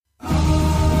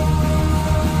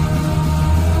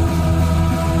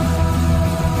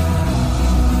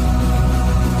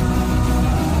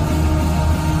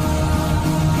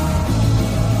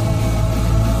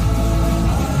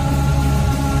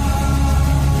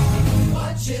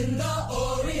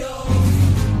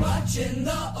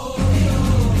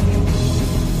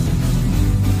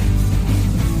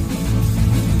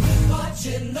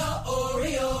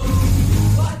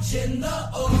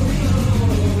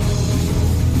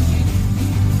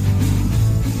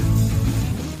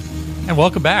And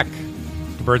welcome back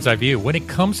to Bird's Eye View. When it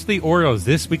comes to the Orioles,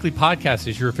 this weekly podcast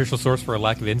is your official source for a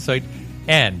lack of insight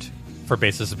and for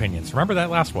baseless opinions. Remember that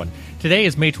last one. Today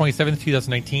is May 27th,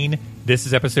 2019. This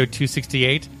is episode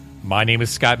 268. My name is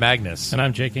Scott Magnus. And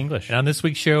I'm Jake English. And on this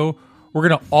week's show, we're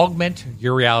going to augment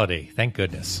your reality. Thank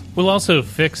goodness. We'll also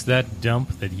fix that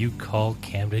dump that you call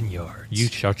Camden Yards. You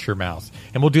shut your mouth.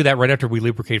 And we'll do that right after we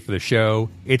lubricate for the show.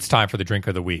 It's time for the drink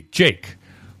of the week. Jake,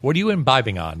 what are you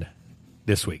imbibing on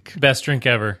this week? Best drink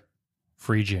ever.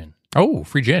 Free gin. Oh,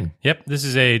 free gin. Yep. This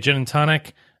is a gin and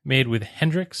tonic made with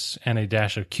Hendrix and a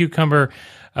dash of cucumber,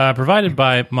 provided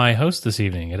by my host this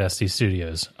evening at ST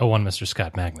Studios, one Mr.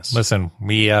 Scott Magnus. Listen,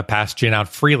 we pass gin out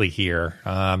freely here,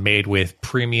 made with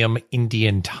premium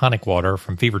Indian tonic water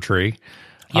from Fever Tree.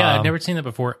 Yeah, I've never seen that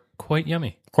before. Quite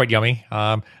yummy. Quite yummy.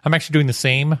 I'm actually doing the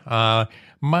same.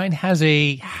 Mine has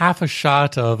a half a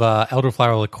shot of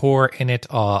elderflower liqueur in it,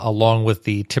 along with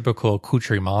the typical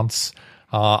accoutrements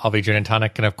of a gin and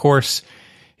tonic. And of course,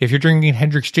 if you're drinking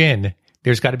Hendrix gin,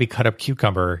 there's got to be cut up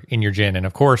cucumber in your gin. And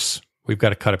of course, we've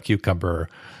got a cut up cucumber.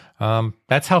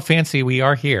 That's how fancy we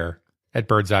are here at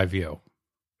Bird's Eye View.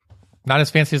 Not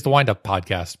as fancy as the Wind Up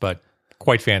podcast, but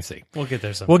quite fancy. We'll get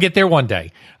there someday. We'll get there one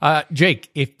day. Jake,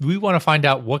 if we want to find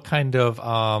out what kind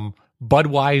of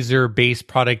Budweiser-based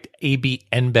product, AB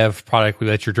InBev product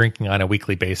that you're drinking on a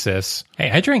weekly basis. Hey,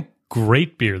 I drank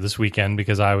great beer this weekend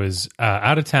because I was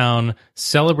out of town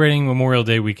celebrating Memorial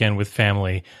Day weekend with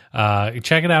family.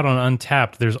 Check it out on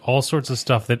Untappd. There's all sorts of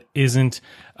stuff that isn't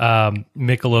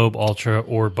Michelob Ultra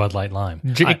or Bud Light Lime.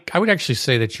 Jake, I would actually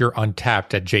say that your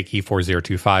Untappd at Jake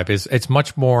E4025 it's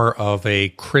much more of a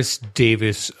Chris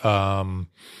Davis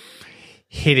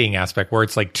hitting aspect, where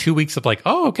it's like 2 weeks of like,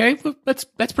 oh, okay,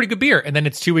 that's pretty good beer, and then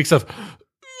it's 2 weeks of,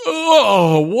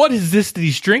 oh, what is this that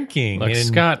he's drinking? Look,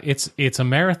 Scott, it's a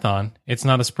marathon. It's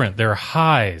not a sprint. There are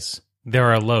highs,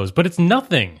 there are lows, but it's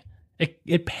nothing.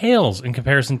 It pales in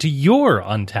comparison to your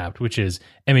Untappd, which is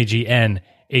MEGN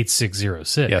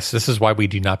 8606. Yes, this is why we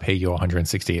do not pay you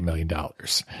 $168 million. There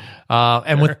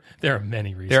are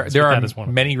many reasons. There are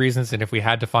many reasons, and if we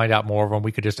had to find out more of them,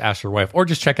 we could just ask your wife, or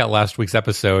just check out last week's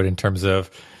episode in terms of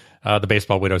the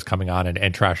baseball widows coming on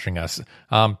and trashing us.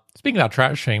 Speaking about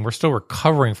trashing, we're still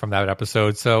recovering from that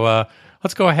episode, so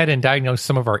let's go ahead and diagnose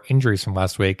some of our injuries from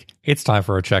last week. It's time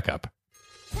for a checkup.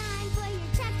 Time for your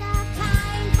checkup,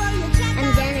 time for your checkup.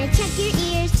 I'm gonna check your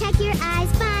ears, check your eyes,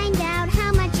 find out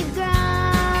how much you've grown.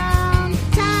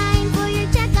 Time for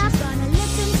your checkup. Gonna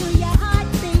listen to your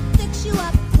heartbeat, fix you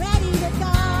up, ready to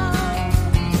go.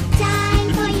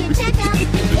 Time for your checkup.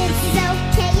 It's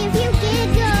okay if you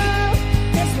giggle.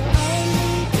 This will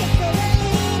only tickle a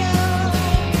little.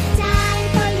 Time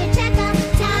for your checkup,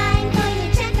 time for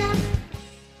your checkup.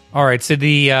 All right, so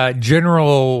the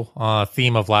general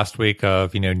theme of last week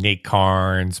of, Nate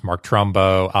Carnes, Mark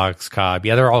Trumbo, Alex Cobb,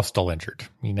 they're all still injured.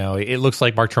 It looks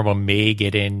like Mark Trumbo may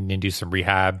get in and do some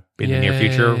rehab in the near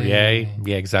future. Yay.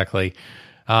 Yeah, exactly.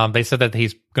 They said that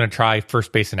he's going to try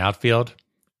first base and outfield.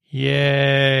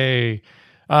 Yay.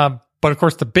 But of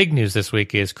course, the big news this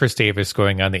week is Chris Davis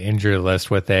going on the injury list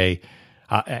with a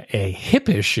hip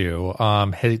issue.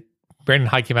 Brandon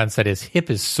Hyde came out and said his hip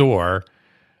is sore.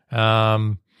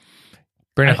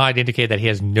 Brandon Hyde indicated that he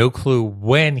has no clue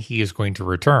when he is going to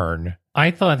return.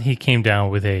 I thought he came down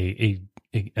with an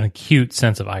acute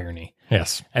sense of irony.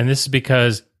 Yes. And this is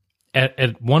because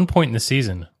at one point in the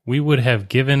season, we would have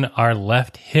given our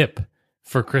left hip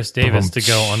for Chris Davis to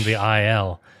go on the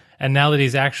IL. And now that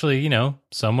he's actually,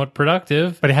 somewhat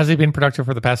productive. But has he been productive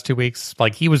for the past 2 weeks?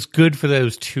 Like, he was good for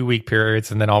those 2 week periods,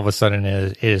 and then all of a sudden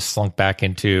it is slunk back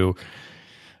into,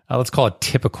 let's call it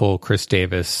typical Chris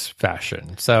Davis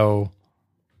fashion. So,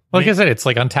 like I said, it's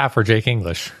like on tap for Jake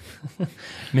English.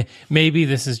 Maybe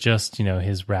this is just,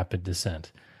 his rapid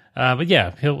descent. But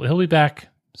yeah, he'll be back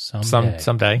someday.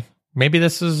 Someday. Maybe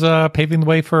this is paving the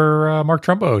way for Mark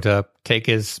Trumbo to take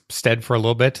his stead for a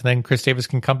little bit, and then Chris Davis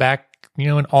can come back,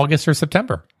 in August or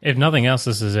September. If nothing else,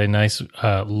 this is a nice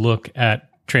look at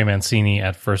Trey Mancini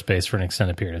at first base for an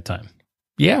extended period of time.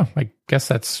 Yeah, I guess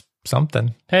that's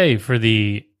something. Hey, for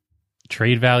the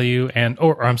trade value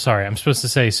I'm supposed to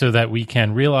say so that we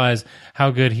can realize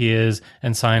how good he is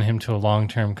and sign him to a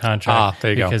long-term contract.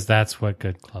 There you go. Because that's what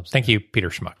good clubs do. Thank you, Peter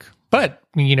Schmuck. But,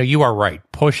 you are right.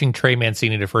 Pushing Trey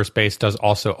Mancini to first base does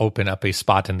also open up a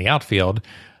spot in the outfield,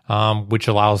 which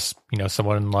allows,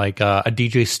 someone like a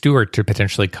DJ Stewart to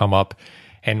potentially come up.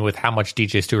 And with how much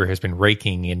DJ Stewart has been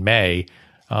raking in May,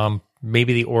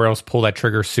 maybe the Orioles pull that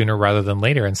trigger sooner rather than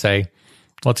later and say,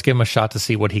 let's give him a shot to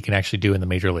see what he can actually do in the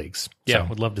major leagues. Yeah,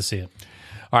 would love to see it.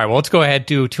 All right, well, let's go ahead,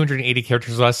 do 280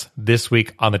 characters less this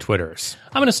week on the Twitters.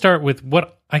 I'm going to start with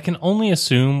what I can only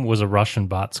assume was a Russian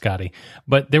bot, Scotty.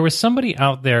 But there was somebody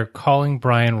out there calling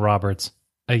Brian Roberts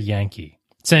a Yankee,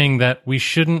 saying that we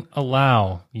shouldn't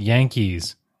allow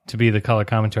Yankees to be the color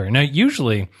commentary. Now,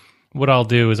 usually what I'll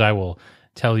do is I will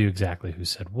tell you exactly who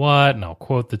said what, and I'll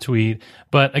quote the tweet.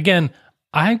 But again,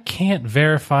 I can't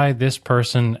verify this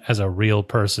person as a real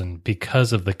person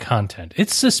because of the content.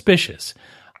 It's suspicious.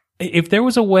 If there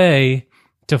was a way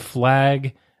to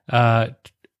flag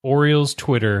Orioles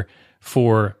Twitter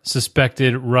for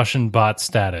suspected Russian bot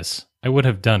status, I would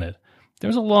have done it. There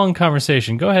was a long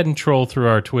conversation. Go ahead and troll through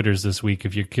our Twitters this week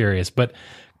if you're curious. But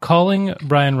calling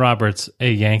Brian Roberts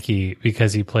a Yankee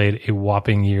because he played a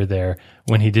whopping year there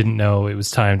when he didn't know it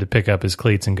was time to pick up his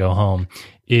cleats and go home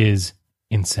is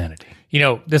insanity. You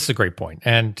know, this is a great point,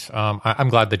 and I'm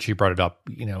glad that you brought it up.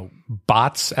 You know,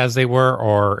 bots, as they were,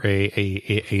 are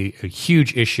a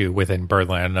huge issue within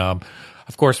Birdland.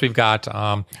 Of course, we've got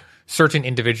certain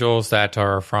individuals that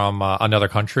are from another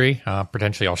country,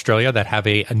 potentially Australia, that have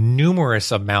a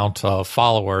numerous amount of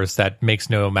followers that makes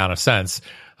no amount of sense.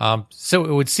 So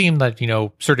it would seem that, you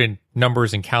know, certain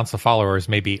numbers and counts of followers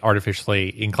may be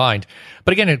artificially inclined.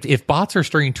 But again, if bots are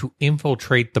starting to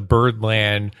infiltrate the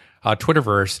Birdland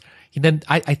Twitterverse, then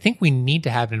I think we need to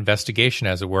have an investigation,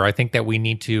 as it were. I think that we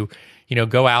need to, you know,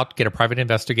 go out, get a private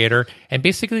investigator, and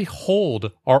basically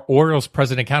hold our Orioles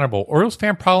president accountable. Orioles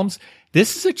fan problems,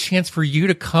 this is a chance for you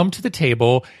to come to the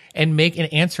table and make an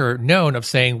answer known of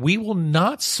saying, we will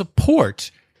not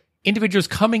support individuals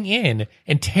coming in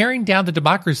and tearing down the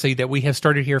democracy that we have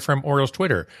started here from Orioles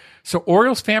Twitter. So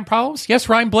Orioles fan problems? Yes,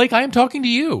 Ryan Blake, I am talking to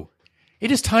you.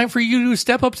 It is time for you to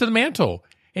step up to the mantle.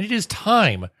 And it is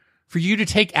time for you to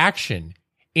take action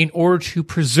in order to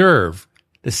preserve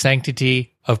the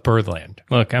sanctity of Birdland.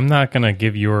 Look, I'm not going to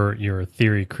give your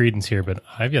theory credence here, but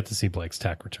I've yet to see Blake's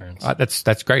tax returns.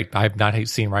 That's great. I have not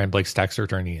seen Ryan Blake's tax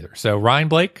return either. So Ryan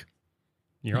Blake,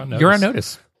 you're on notice. You're on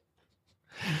notice.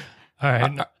 All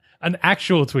right. An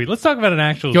actual tweet. Let's talk about an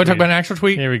actual tweet. You want to talk about an actual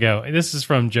tweet? Here we go. This is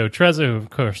from Joe Trezza, who, of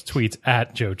course, tweets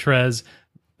at Joe Trez.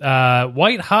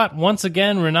 White hot once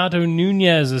again, Renato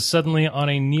Nunez is suddenly on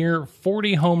a near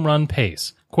 40 home run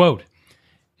pace. Quote,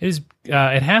 it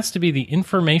has to be the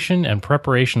information and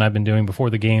preparation I've been doing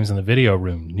before the games in the video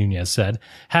room, Nunez said.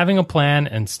 Having a plan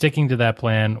and sticking to that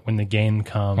plan when the game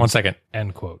comes. 1 second.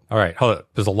 End quote. All right. Hold on.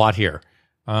 There's a lot here.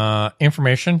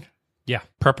 Information. Yeah.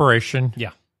 Preparation.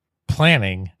 Yeah.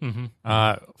 Planning.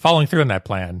 Following through on that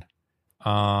plan.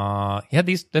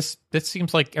 This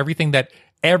seems like everything that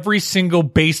every single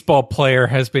baseball player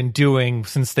has been doing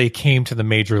since they came to the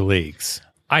major leagues.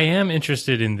 I am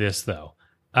interested in this, though.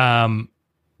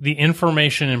 The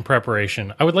information and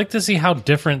preparation. I would like to see how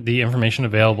different the information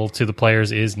available to the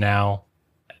players is now,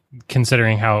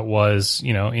 considering how it was,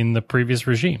 you know, in the previous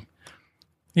regime.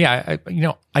 Yeah,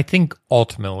 I think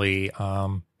ultimately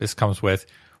this comes with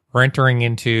we're entering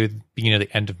into the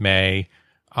end of May.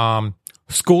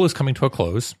 School is coming to a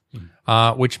close,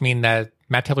 which means that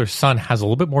Matt Taylor's son has a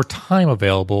little bit more time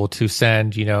available to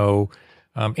send,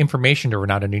 information to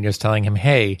Renato Nunez telling him,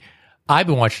 hey, I've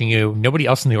been watching you. Nobody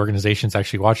else in the organization is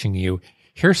actually watching you.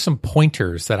 Here's some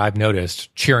pointers that I've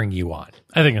noticed cheering you on.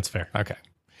 I think it's fair. Okay.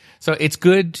 So it's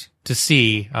good to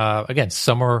see, again,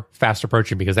 summer fast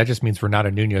approaching, because that just means Renato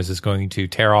Nunez is going to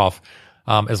tear off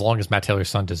as long as Matt Taylor's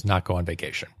son does not go on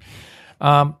vacation.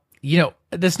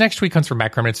 This next tweet comes from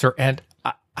Matt Kremnitzer, and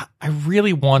I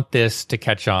really want this to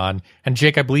catch on. And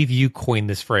Jake, I believe you coined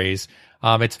this phrase.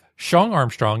 It's Sean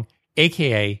Armstrong,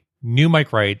 a.k.a. New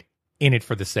Mike Wright, in it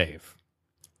for the save.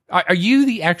 Are you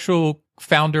the actual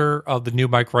founder of the New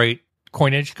Mike Wright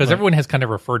coinage? Because everyone has kind of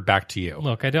referred back to you.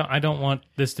 Look, I don't want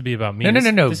this to be about me.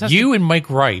 No. You and Mike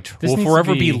Wright will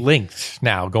forever be linked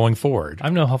now going forward.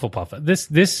 I'm no Hufflepuff.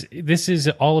 This is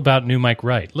all about New Mike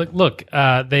Wright. Look.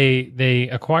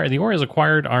 The Orioles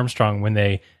acquired Armstrong when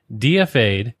they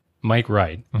DFA'd Mike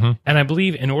Wright, and I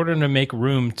believe in order to make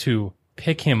room to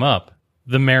pick him up,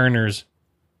 the Mariners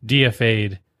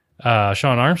DFA'd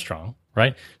Sean Armstrong.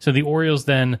 Right, so the Orioles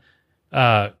then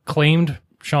claimed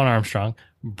Sean Armstrong,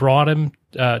 brought him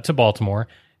to Baltimore,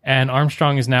 and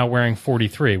Armstrong is now wearing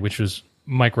 43, which was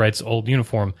Mike Wright's old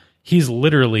uniform. He's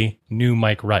literally New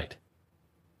Mike Wright,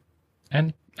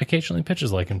 and occasionally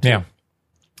pitches like him too. Yeah.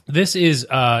 This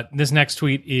next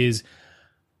tweet is,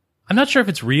 I'm not sure if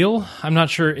it's real. I'm not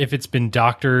sure if it's been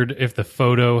doctored, if the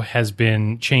photo has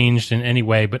been changed in any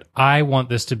way, but I want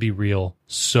this to be real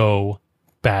so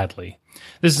badly.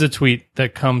 This is a tweet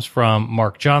that comes from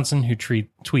Mark Johnson, who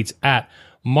tweets at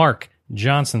Mark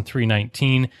Johnson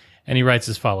 319, and he writes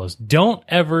as follows: "Don't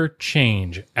ever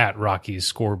change at Rocky's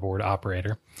scoreboard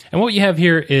operator. And what you have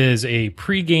here is a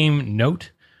pregame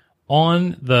note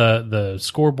on the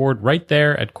scoreboard right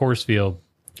there at Coors Field.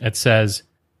 It says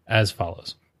as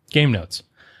follows. Game notes.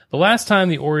 The last time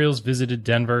the Orioles visited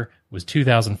Denver was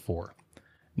 2004.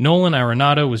 Nolan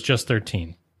Arenado was just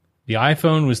 13. The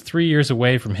iPhone was 3 years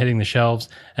away from hitting the shelves,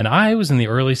 and I was in the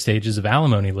early stages of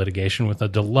alimony litigation with the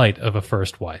delight of a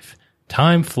first wife.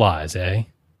 Time flies, eh?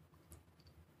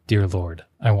 Dear Lord,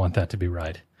 I want that to be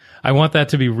right. I want that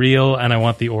to be real, and I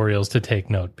want the Orioles to take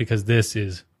note, because this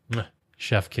is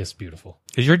chef kiss beautiful.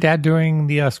 Is your dad doing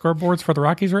the scoreboards for the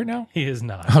Rockies right now? He is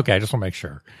not. Okay, I just want to make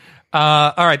sure.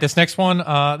 All right, this next one,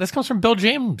 this comes from Bill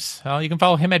James. You can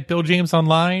follow him at Bill James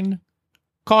Online.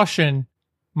 Caution,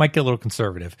 might get a little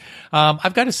conservative.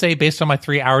 I've got to say, based on my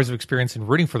 3 hours of experience in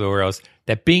rooting for the Orioles,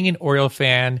 that being an Oriole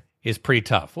fan is pretty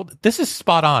tough. Well, this is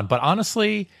spot on, but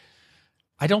honestly,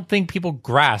 I don't think people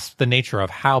grasp the nature of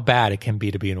how bad it can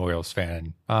be to be an Orioles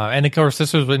fan. And of course,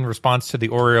 this was in response to the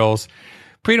Orioles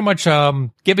pretty much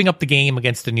giving up the game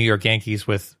against the New York Yankees,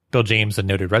 with Bill James, a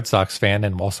noted Red Sox fan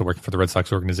and also working for the Red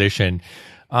Sox organization,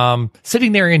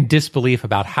 sitting there in disbelief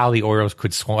about how the Orioles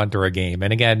could squander a game.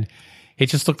 And again, it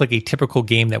just looked like a typical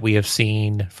game that we have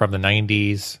seen from the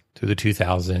 90s to the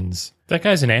 2000s. That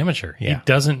guy's an amateur. Yeah. He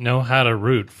doesn't know how to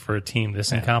root for a team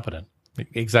this incompetent.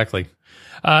 Exactly.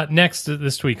 Next,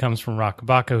 this tweet comes from Rock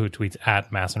Baca, who tweets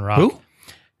at Mass and Rock. Who?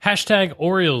 Hashtag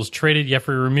Orioles traded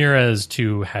Jeffrey Ramirez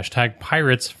to hashtag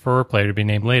Pirates for a player to be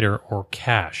named later, or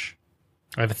cash.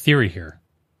 I have a theory here.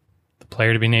 The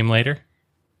player to be named later?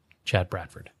 Chad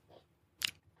Bradford.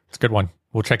 It's a good one.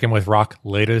 We'll check in with Rock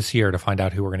later this year to find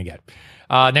out who we're going to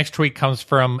get. Next tweet comes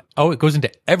from, it goes into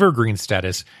evergreen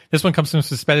status. This one comes from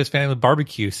Suspedes Family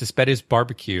Barbecue. Suspedes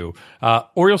Barbecue.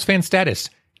 Orioles fan status.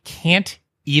 Can't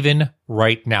even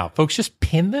right now. Folks, just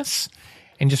pin this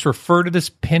and just refer to this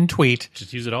pin tweet.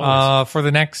 Just use it always. For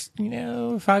the next,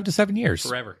 5 to 7 years.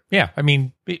 Forever. Yeah. I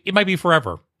mean, it might be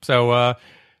forever. So,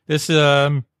 this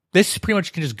pretty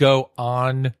much can just go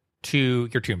on to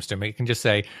your tombstone. You can just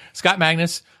say Scott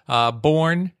Magnus,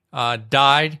 born,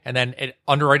 died, and then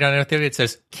right underneath it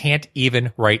says can't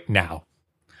even right now.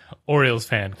 Orioles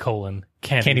fan,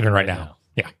 can't even right now.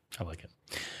 Yeah. I like it.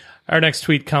 Our next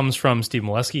tweet comes from Steve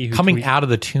Molesky, who coming out of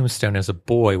the tombstone as a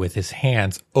boy with his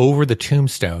hands over the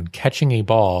tombstone, catching a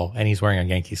ball, and he's wearing a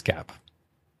Yankees cap.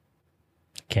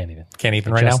 Can't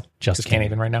even right now. Just can't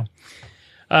even right now.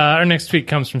 Our next tweet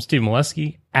comes from Steve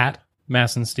Molesky at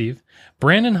Mass and Steve.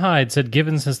 Brandon Hyde said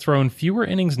Givens has thrown fewer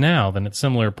innings now than at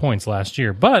similar points last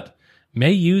year, but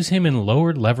may use him in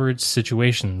lower leverage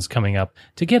situations coming up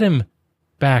to get him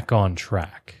back on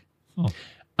track.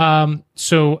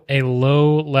 So a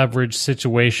low leverage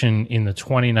situation in the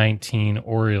 2019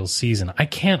 Orioles season. I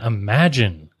can't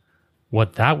imagine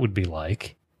what that would be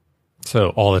like. So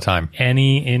all the time.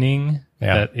 Any inning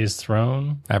that is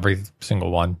thrown. Every single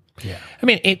one. Yeah. I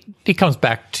mean, it comes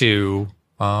back to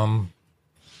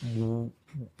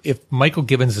if Michael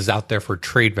Givens is out there for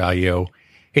trade value,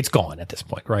 it's gone at this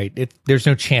point, right? There's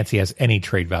no chance he has any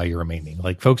trade value remaining.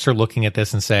 Like, folks are looking at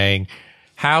this and saying,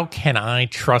 how can I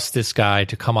trust this guy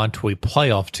to come onto a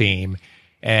playoff team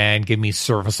and give me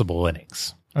serviceable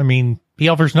innings? I mean, he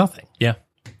offers nothing. Yeah.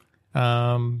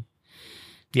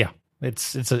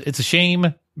 It's a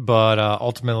shame, but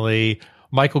ultimately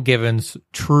Michael Givens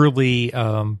truly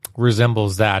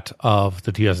resembles that of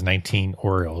the 2019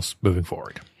 Orioles moving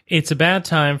forward. It's a bad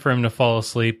time for him to fall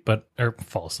asleep.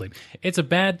 It's a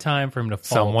bad time for him to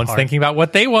fall Someone's apart. thinking about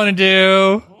what they want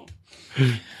to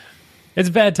do. It's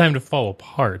a bad time to fall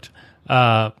apart.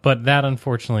 But that,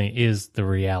 unfortunately, is the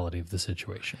reality of the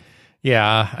situation.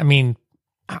 Yeah, I mean,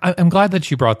 I'm glad that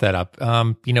you brought that up.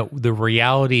 The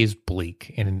reality is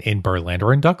bleak in Birdland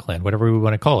or in Duckland, whatever we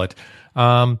want to call it.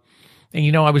 And,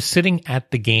 I was sitting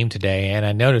at the game today and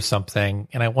I noticed something,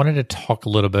 and I wanted to talk a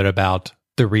little bit about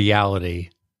the reality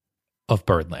of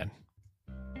Birdland.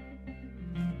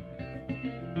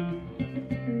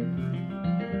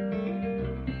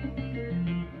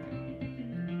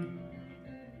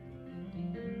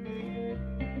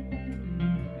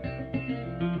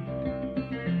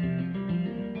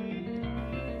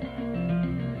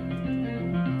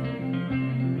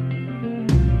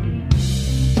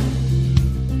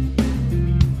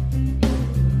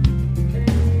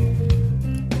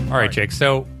 All right, Jake.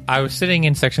 So I was sitting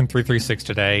in section 336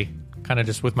 today, kind of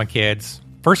just with my kids.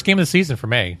 First game of the season for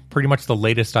me. Pretty much the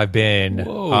latest I've been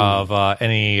of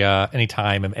any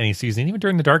time of any season, even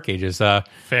during the dark ages.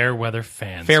 Fair weather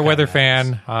fan. Fair weather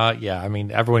fan. I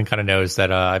mean, everyone kind of knows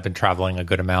that I've been traveling a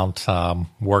good amount.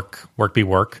 Work be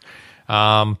work. But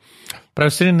I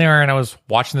was sitting there and I was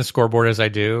watching the scoreboard as I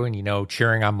do, and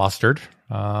cheering on Mustard.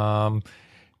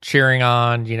 cheering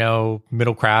on,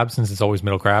 middle crab, since it's always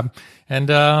middle crab. And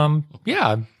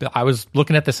I was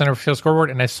looking at the center field scoreboard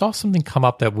and I saw something come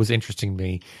up that was interesting to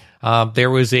me. There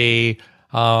was a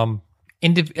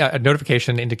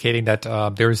notification indicating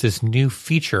that there was this new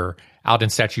feature out in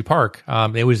Statue Park.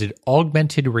 It was an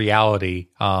augmented reality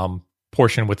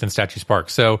portion within Statue Park.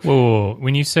 So, whoa,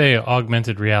 when you say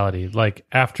augmented reality, like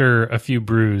after a few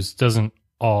brews, doesn't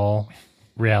all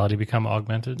reality become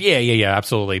augmented? Yeah,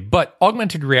 absolutely. But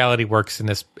augmented reality works in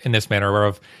this manner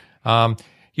of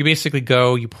you basically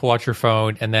you pull out your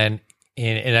phone, and then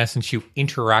in essence you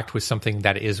interact with something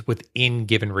that is within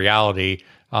given reality.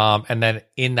 And then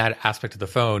in that aspect of the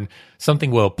phone,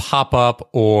 something will pop up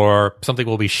or something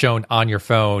will be shown on your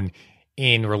phone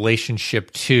in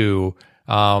relationship to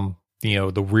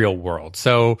the real world.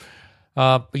 So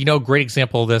a great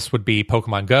example of this would be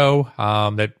Pokemon Go,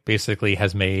 that basically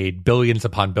has made billions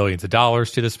upon billions of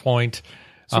dollars to this point.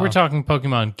 So we're talking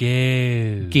Pokemon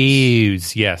Goose.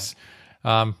 Goose, yes.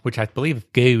 Which I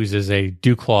believe Goose is a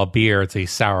DuClaw beer. It's a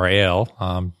sour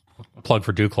ale. Plug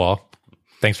for DuClaw.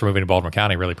 Thanks for moving to Baltimore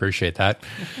County. Really appreciate that.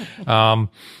 But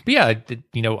yeah,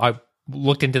 I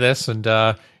looked into this, and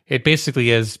it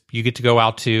basically is you get to go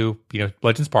out to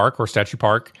Legends Park or Statue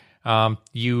Park.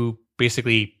 You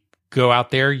basically go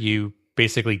out there. You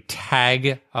basically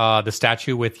tag the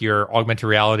statue with your augmented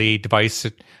reality device,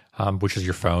 which is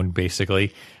your phone,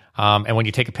 basically. And when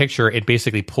you take a picture, it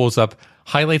basically pulls up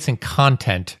highlights and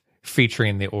content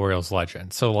featuring the Orioles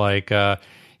legend. So, like,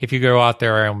 if you go out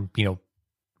there and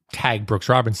tag Brooks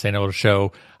Robinson, it'll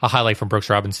show a highlight from Brooks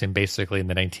Robinson basically in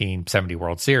the 1970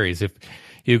 World Series. If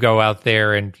you go out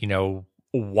there and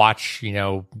watch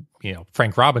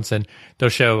Frank Robinson, they'll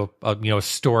show a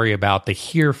story about the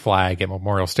Here flag at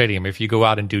Memorial Stadium. If you go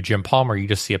out and do Jim Palmer, you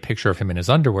just see a picture of him in his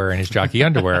underwear and his jockey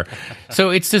underwear.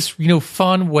 So it's this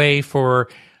fun way for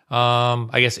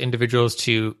individuals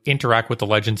to interact with the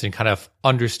legends and kind of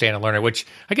understand and learn it, which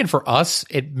again for us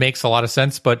it makes a lot of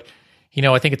sense, but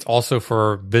I think it's also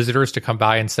for visitors to come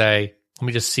by and say, let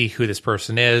me just see who this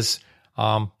person is.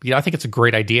 I think it's a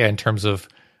great idea in terms of,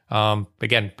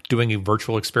 again, doing a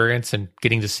virtual experience and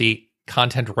getting to see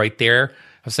content right there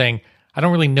of saying, I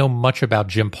don't really know much about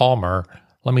Jim Palmer.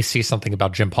 Let me see something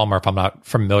about Jim Palmer if I'm not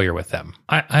familiar with them.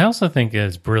 I also think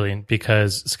it's brilliant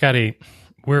because, Scotty,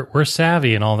 we're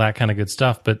savvy and all that kind of good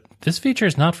stuff, but this feature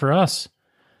is not for us.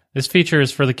 This feature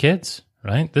is for the kids,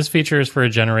 right? This feature is for a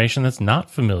generation that's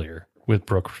not familiar with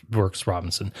Brooks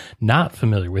Robinson, not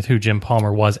familiar with who Jim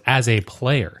Palmer was as a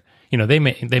player. They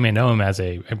may know him as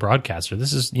a broadcaster.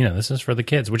 This is for the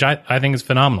kids, which I think is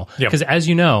phenomenal. Because as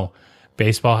you know,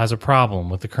 baseball has a problem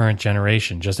with the current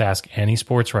generation. Just ask any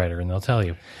sports writer and they'll tell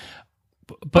you.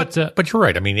 But you're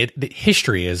right. I mean,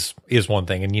 history is one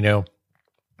thing, and you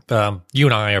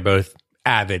and I are both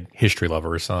avid history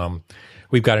lovers.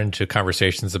 We've got into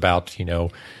conversations about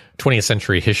 20th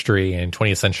century history and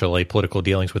 20th century political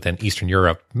dealings within Eastern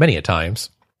Europe many a times,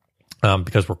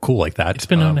 because we're cool like that. It's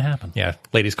been known to happen. Yeah,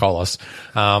 ladies call us.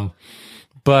 But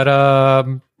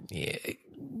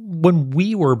when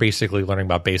we were basically learning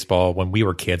about baseball when we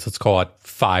were kids, let's call it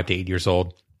 5 to 8 years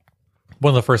old,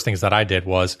 one of the first things that I did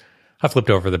was I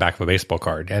flipped over the back of a baseball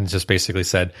card and just basically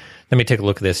said, let me take a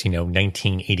look at this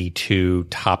 1982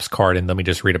 Topps card, and let me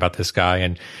just read about this guy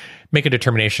and make a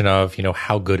determination of,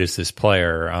 how good is this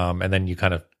player? And then you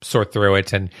kind of sort through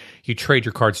it and you trade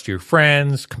your cards to your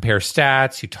friends, compare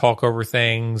stats, you talk over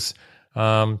things.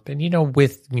 And,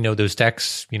 with, those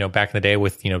decks, back in the day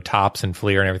with, Topps and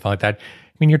Fleer and everything like that, I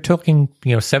mean, you're talking,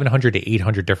 700 to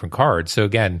 800 different cards. So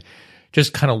again,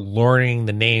 just kind of learning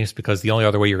the names, because the only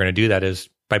other way you're going to do that is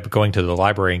by going to the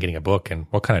library and getting a book. And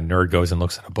what kind of nerd goes and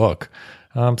looks at a book?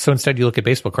 So instead you look at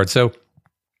baseball cards. So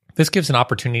this gives an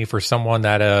opportunity for someone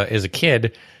that is a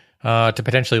kid to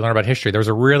potentially learn about history. There was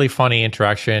a really funny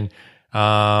interaction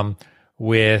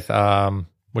with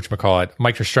whatchamacallit,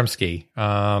 Mike Yastrzemski.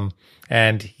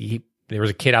 And there was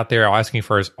a kid out there asking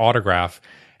for his autograph,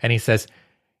 and he says,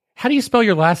 how do you spell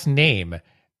your last name?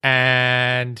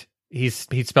 And he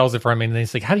spells it for him, and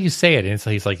he's like, how do you say it? And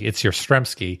so he's like, it's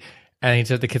Yastrzemski. And he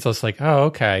said, the kid's just like, oh,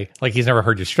 okay. Like, he's never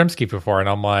heard Yastrzemski before. And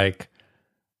I'm like,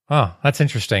 oh, that's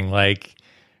interesting. Like,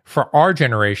 for our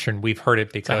generation, we've heard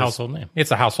it because it's a household name. It's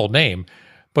a household name.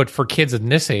 But for kids in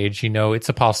this age, it's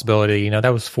a possibility.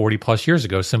 That was 40 plus years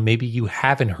ago. So maybe you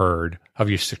haven't heard of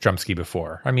Yastrzemski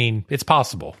before. I mean, it's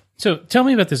possible. So tell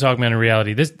me about this augmented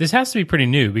reality. This has to be pretty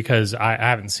new, because I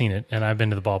haven't seen it, and I've been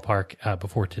to the ballpark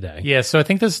before today. Yeah, so I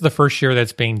think this is the first year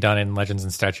that's being done in Legends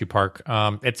and Statue Park.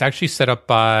 It's actually set up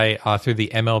by through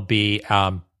the MLB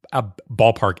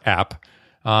ballpark app.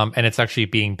 and it's actually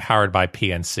being powered by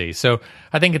PNC. So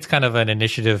I think it's kind of an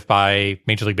initiative by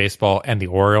Major League Baseball and the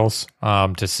Orioles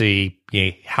to see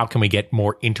how can we get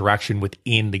more interaction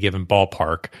within the given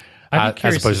ballpark, I'd be as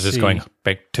curious opposed to to just see- going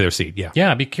back to their seat. Yeah.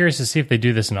 Yeah, I'd be curious to see if they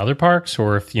do this in other parks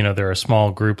or if, they're a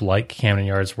small group like Camden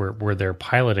Yards where they're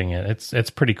piloting it. It's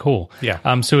pretty cool.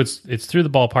 Yeah. So it's through the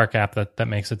ballpark app that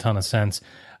makes a ton of sense.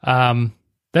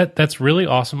 That's really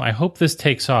awesome. I hope this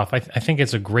takes off. I think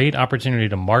it's a great opportunity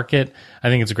to market. I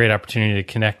think it's a great opportunity to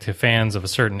connect to fans of a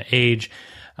certain age.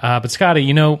 But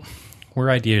Scotty, we're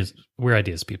ideas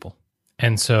people.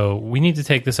 And so we need to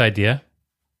take this idea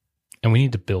and we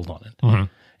need to build on it. Mm-hmm.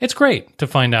 It's great to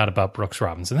find out about Brooks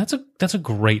Robinson. That's a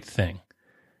great thing.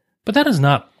 But that is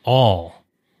not all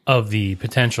of the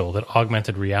potential that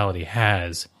augmented reality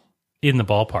has in the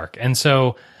ballpark. And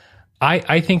so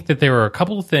I think that there are a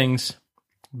couple of things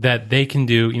that they can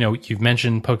do. You've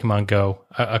mentioned Pokemon Go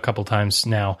a couple times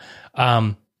now.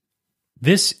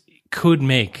 This could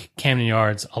make Camden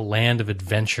Yards a land of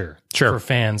adventure Sure. for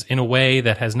fans in a way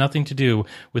that has nothing to do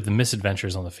with the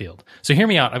misadventures on the field. So hear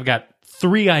me out. I've got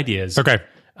 3 ideas. Okay.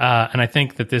 And I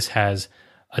think that this has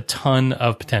a ton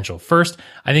of potential. First,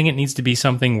 I think it needs to be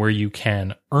something where you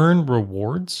can earn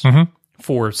rewards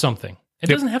for something. It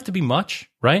doesn't have to be much,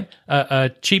 right?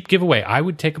 A cheap giveaway. I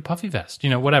would take a puffy vest,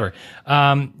 whatever.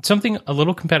 Something a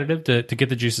little competitive to get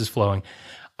the juices flowing.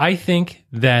 I think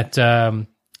that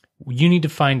you need to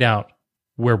find out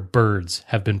where birds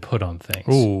have been put on things.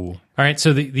 Ooh. All right,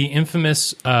 so the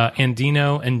infamous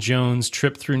Andino and Jones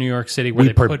trip through New York City where We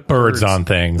they put birds on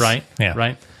things. Right, Yeah.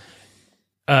 right.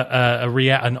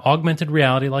 An augmented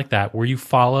reality like that where you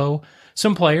follow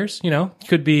some players,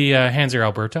 could be Hanser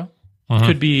Alberto,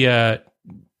 could be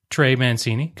Trey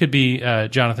Mancini, could be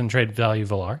Jonathan Trade Value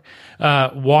Villar,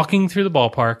 walking through the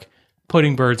ballpark,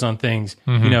 putting birds on things.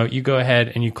 You go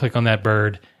ahead and you click on that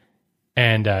bird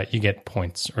and you get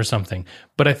points or something.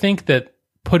 But I think that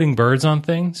putting birds on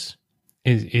things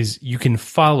is you can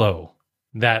follow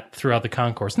that throughout the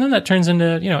concourse. And then that turns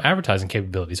into, advertising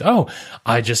capabilities. Oh,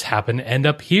 I just happen to end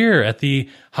up here at the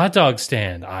hot dog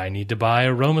stand. I need to buy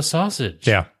a Roma sausage.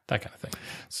 Yeah. That kind of thing.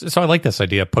 So I like this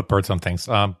idea, put birds on things.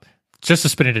 Just to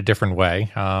spin it a different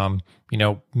way,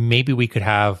 maybe we could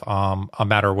have a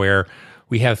matter where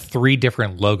we have 3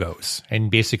 different logos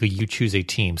and basically you choose a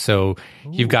team. So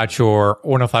you've got your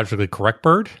ornithologically correct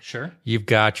bird. Sure. You've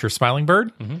got your smiling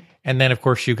bird. And then, of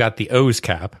course, you've got the O's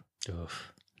cap. Oof.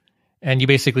 And you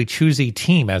basically choose a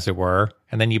team, as it were,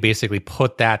 and then you basically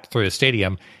put that through the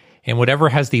stadium. And whatever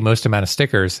has the most amount of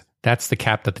stickers, that's the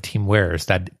cap that the team wears.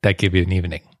 That give you an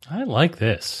evening. I like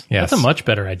this. Yes. That's a much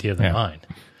better idea than Yeah. mine.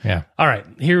 Yeah. All right,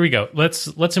 here we go.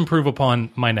 Let's improve upon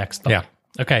my next thought. Yeah.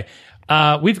 Okay.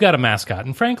 We've got a mascot,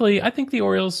 and frankly, I think the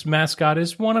Orioles mascot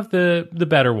is one of the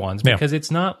better ones Yeah. because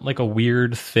it's not like a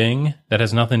weird thing that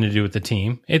has nothing to do with the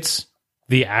team. It's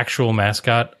the actual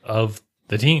mascot of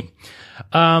the team.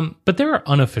 But there are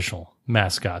unofficial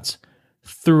mascots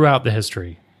throughout the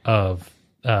history of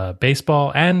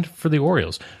baseball and for the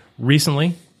Orioles.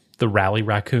 Recently, the Rally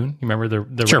Raccoon. You remember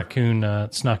the Sure. raccoon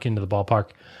snuck into the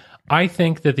ballpark? I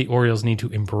think that the Orioles need to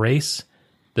embrace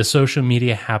the social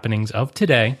media happenings of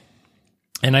today,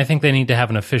 and I think they need to have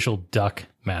an official duck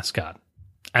mascot.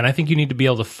 And I think you need to be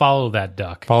able to follow that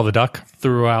duck Follow the duck.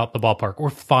 throughout the ballpark or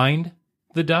find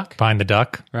the duck, Find the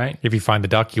duck. right? If you find the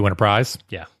duck, you win a prize.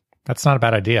 Yeah. That's not a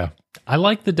bad idea. I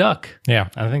like the duck. Yeah.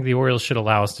 I think the Orioles should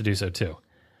allow us to do so too.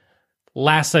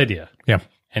 Last idea. Yeah.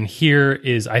 And here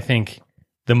is, I think,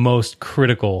 the most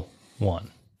critical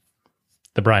one.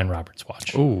 The Brian Roberts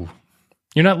watch. Ooh.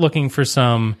 You're not looking for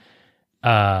some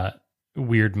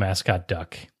weird mascot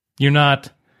duck. You're not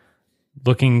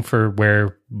looking for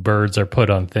where birds are put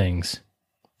on things.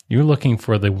 You're looking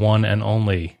for the one and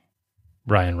only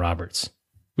Brian Roberts.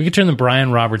 We could turn the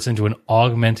Brian Roberts into an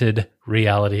augmented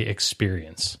reality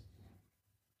experience.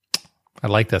 I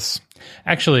like this.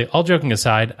 Actually, all joking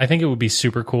aside, I think it would be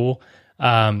super cool,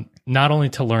 not only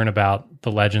to learn about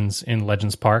the legends in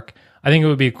Legends Park, I think it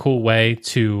would be a cool way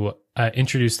to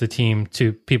introduce the team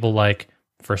to people like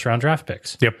first-round draft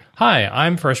picks. Yep. Hi,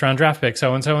 I'm first-round draft pick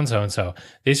so-and-so and so-and-so.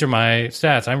 These are my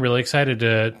stats. I'm really excited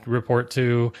to report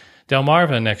to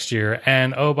Delmarva next year.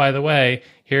 And, oh, by the way,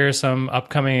 here are some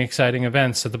upcoming exciting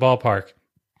events at the ballpark.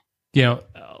 You know,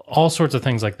 all sorts of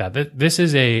things like that. This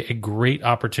is a great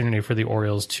opportunity for the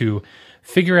Orioles to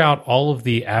figure out all of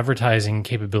the advertising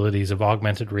capabilities of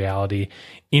augmented reality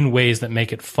in ways that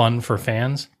make it fun for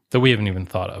fans that we haven't even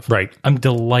thought of. Right. I'm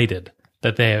delighted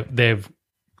that they've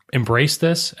embraced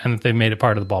this and that they've made it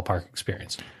part of the ballpark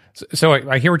experience. So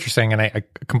I hear what you're saying, and I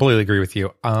completely agree with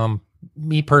you.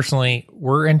 Me personally,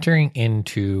 we're entering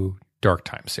into dark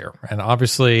times here. And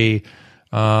obviously,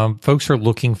 folks are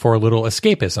looking for a little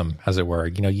escapism, as it were.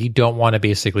 You don't want to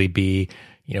basically be,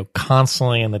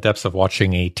 constantly in the depths of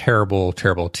watching a terrible,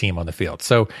 terrible team on the field.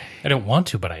 So I don't want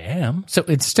to, but I am. So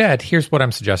instead, here's what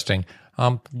I'm suggesting.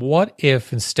 What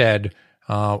if instead,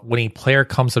 when a player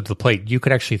comes up to the plate, you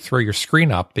could actually throw your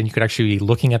screen up, and you could actually be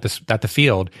looking at the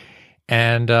field,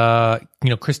 and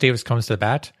Chris Davis comes to the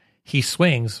bat, he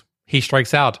swings, he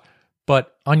strikes out,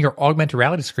 but on your augmented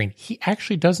reality screen, he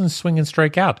actually doesn't swing and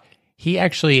strike out.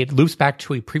 It loops back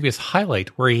to a previous highlight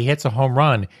where he hits a home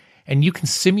run, and you can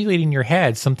simulate in your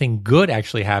head something good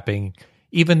actually happening,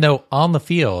 even though on the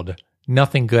field,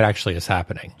 nothing good actually is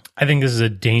happening. I think this is a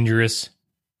dangerous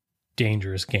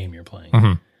game you're playing.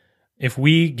 Mm-hmm. If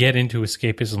we get into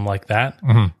escapism like that,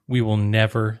 we will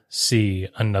never see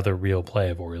another real play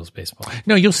of Orioles baseball.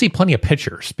 No, you'll see plenty of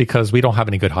pitchers because we don't have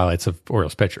any good highlights of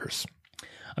Orioles pitchers.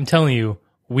 I'm telling you,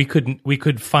 we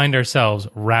could find ourselves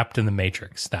wrapped in the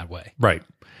Matrix that way. Right.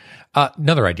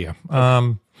 Another idea.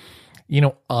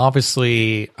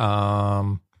 Obviously,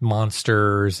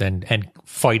 monsters and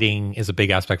fighting is a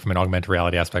big aspect from an augmented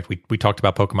reality aspect. We talked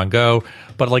about Pokemon Go,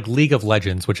 but like League of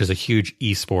Legends, which is a huge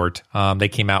esport, they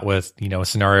came out with, a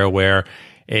scenario where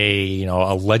a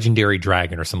legendary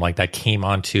dragon or something like that came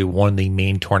onto one of the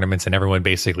main tournaments, and everyone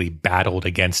basically battled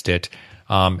against it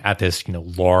at this,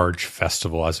 large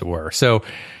festival, as it were. So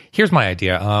here's my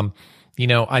idea.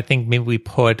 I think maybe we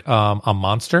put a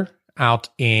monster out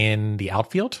in the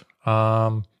outfield.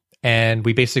 And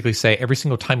we basically say every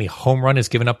single time a home run is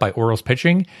given up by Orioles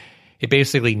pitching, it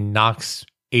basically knocks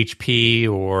HP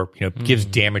or gives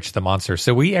damage to the monster.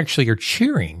 So we actually are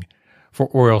cheering for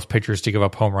Orioles pitchers to give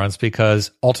up home runs because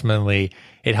ultimately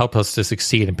it helps us to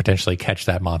succeed and potentially catch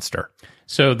that monster.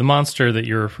 So the monster that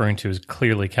you're referring to is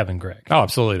clearly Kevin Gregg. Oh,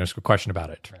 absolutely. There's no question about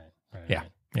it. Right.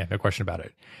 Yeah, no question about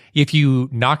it. If you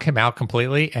knock him out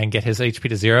completely and get his HP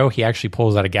to 0, he actually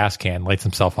pulls out a gas can, lights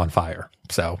himself on fire.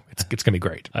 So it's going to be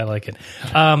great. I like it.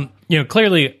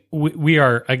 Clearly we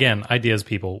are, again, ideas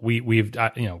people. We've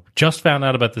just found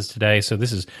out about this today, so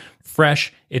this is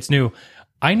fresh. It's new.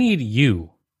 I need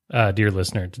you, dear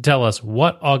listener, to tell us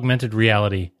what augmented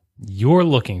reality you're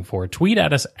looking for. Tweet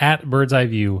at us at Bird's Eye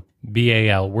View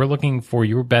BAL. We're looking for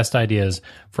your best ideas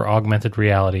for augmented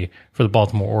reality for the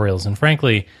Baltimore Orioles, and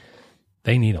frankly,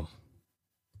 they need them.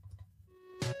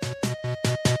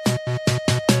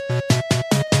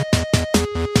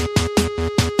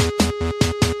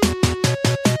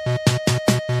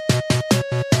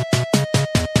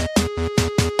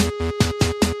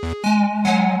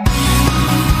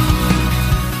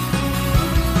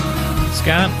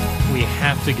 Scott, we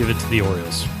have to give it to the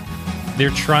Orioles. They're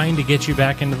trying to get you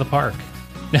back into the park.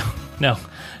 No,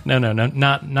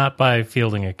 not by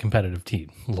fielding a competitive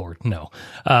team, Lord, no.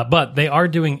 But they are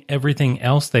doing everything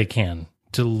else they can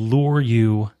to lure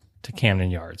you to Camden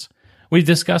Yards. We've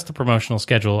discussed the promotional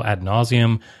schedule ad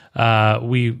nauseum.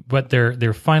 But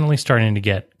they're finally starting to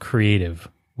get creative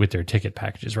with their ticket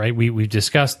packages, right? We've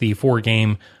discussed the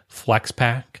 4-game flex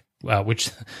pack, which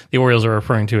the Orioles are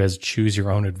referring to as choose your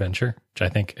own adventure, which I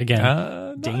think,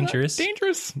 again, dangerous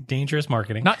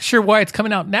marketing. Not sure why it's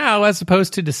coming out now as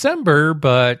opposed to December,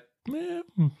 but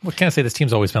what can I say? This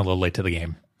team's always been a little late to the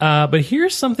game. But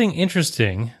here's something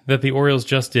interesting that the Orioles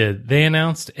just did. They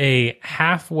announced a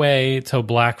halfway to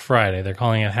Black Friday. They're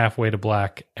calling it halfway to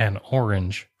Black and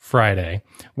Orange Friday,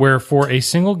 where for a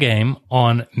single game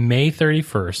on May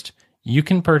 31st, you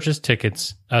can purchase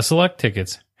tickets, select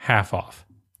tickets, half off.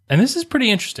 And this is pretty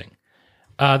interesting.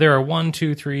 There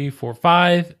are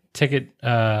 5 ticket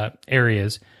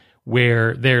areas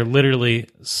where they're literally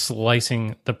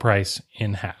slicing the price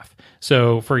in half.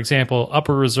 So, for example,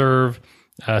 Upper Reserve,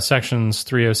 sections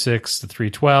 306 to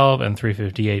 312 and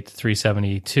 358 to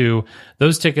 372,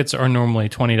 those tickets are normally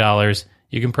 $20.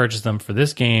 You can purchase them for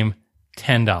this game,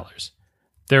 $10.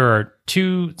 There are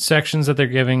 2 sections that they're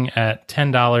giving at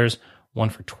 $10, one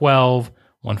for $12,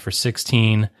 one for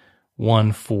 $16,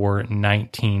 one for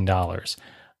 $19.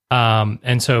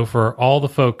 And so for all the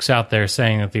folks out there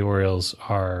saying that the Orioles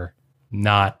are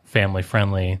not family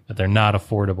friendly, that they're not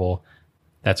affordable,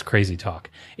 that's crazy talk.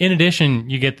 In addition,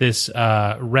 you get this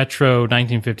retro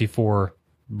 1954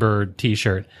 bird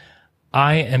t-shirt.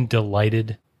 I am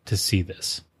delighted to see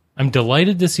this. I'm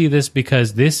delighted to see this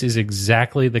because this is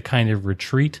exactly the kind of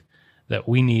retreat that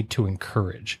we need to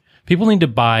encourage. People need to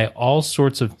buy all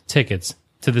sorts of tickets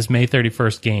to this May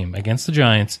 31st game against the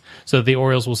Giants so that the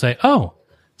Orioles will say, oh,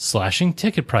 slashing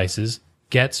ticket prices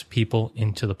gets people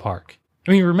into the park.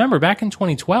 I mean, remember back in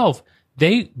 2012,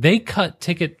 they cut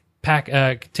ticket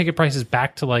prices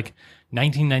back to like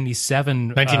 1997,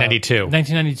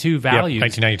 1992 values. Yep,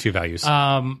 1992 values.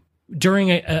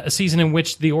 during a season in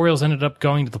which the Orioles ended up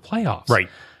going to the playoffs. Right.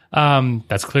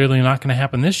 That's clearly not going to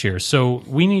happen this year. So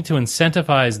we need to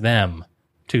incentivize them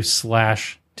to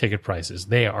slash ticket prices.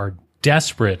 They are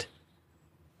desperate.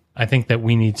 I think that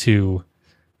we need to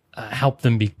help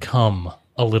them become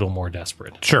a little more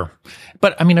desperate. Sure.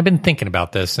 But I mean, I've been thinking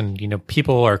about this, and,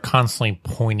 people are constantly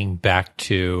pointing back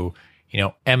to,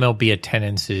 MLB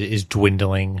attendance is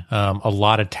dwindling. A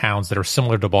lot of towns that are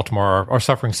similar to Baltimore are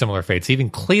suffering similar fates. Even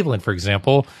Cleveland, for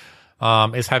example,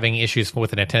 is having issues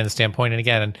with an attendance standpoint. And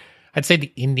again, I'd say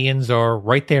the Indians are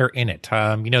right there in it.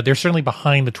 They're certainly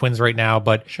behind the Twins right now,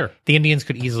 but sure, the Indians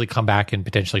could easily come back and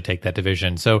potentially take that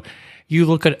division. So you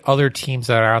look at other teams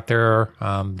that are out there,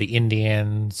 the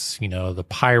Indians, the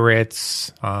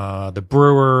Pirates, the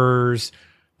Brewers.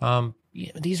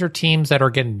 These are teams that are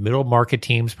getting middle market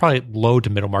teams, probably low to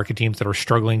middle market teams that are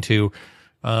struggling to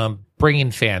bring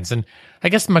in fans. And I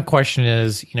guess my question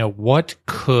is, what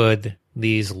could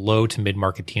these low to mid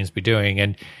market teams be doing?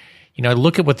 And I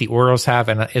look at what the Orioles have,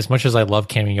 and as much as I love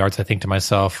Camden Yards, I think to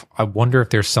myself, I wonder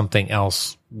if there's something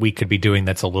else we could be doing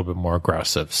that's a little bit more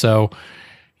aggressive. So,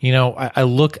 I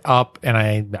look up and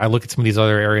I look at some of these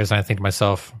other areas, and I think to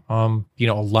myself, a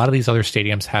lot of these other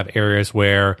stadiums have areas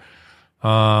where,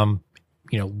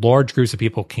 large groups of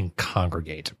people can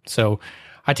congregate. So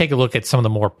I take a look at some of the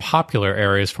more popular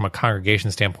areas from a congregation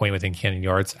standpoint within Camden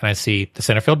Yards, and I see the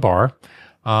Centerfield Bar.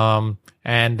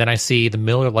 And then I see the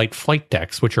Miller Lite flight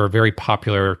decks, which are very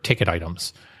popular ticket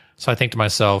items. So I think to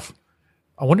myself,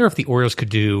 I wonder if the Orioles could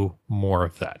do more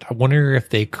of that. I wonder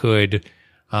if they could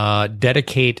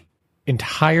dedicate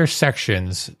entire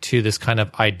sections to this kind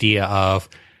of idea of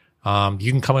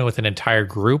you can come in with an entire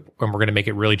group, and we're going to make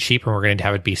it really cheap, and we're going to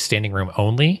have it be standing room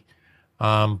only.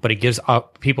 But it gives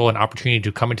people an opportunity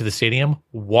to come into the stadium,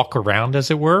 walk around,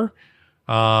 as it were,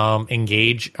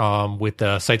 engage with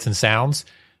the sights and sounds,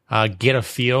 get a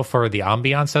feel for the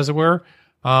ambiance, as it were,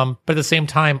 but at the same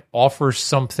time offer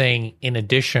something in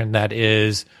addition that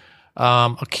is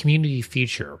a community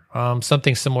feature,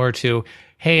 something similar to,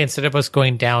 hey, instead of us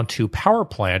going down to Power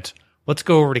Plant, let's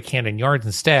go over to Camden Yards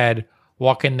instead,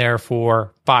 walk in there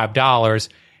for $5,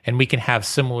 and we can have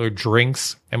similar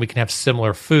drinks and we can have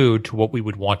similar food to what we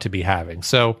would want to be having.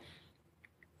 So,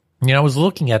 I was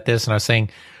looking at this and I was saying,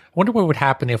 I wonder what would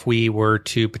happen if we were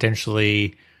to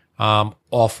potentially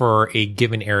offer a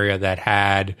given area that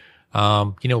had,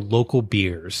 local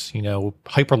beers.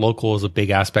 Hyper local is a big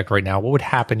aspect right now. What would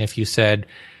happen if you said,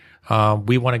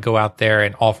 we want to go out there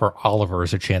and offer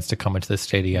Oliver's a chance to come into the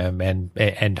stadium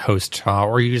and host,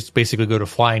 or you just basically go to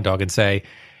Flying Dog and say,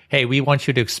 hey, we want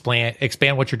you to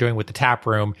expand what you're doing with the tap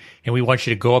room, and we want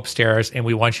you to go upstairs and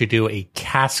we want you to do a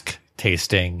cask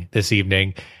tasting this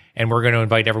evening. And we're going to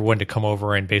invite everyone to come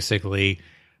over and basically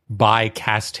buy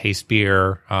cask taste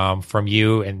beer from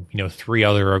you and 3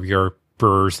 other of your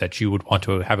brewers that you would want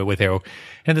to have it with you. And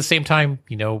at the same time,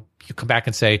 you come back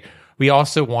and say, we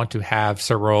also want to have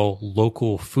several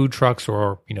local food trucks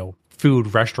or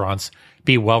food restaurants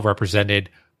be well represented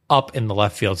up in the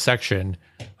left field section,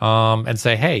 and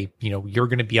say, hey, you're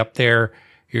going to be up there.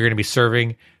 You're going to be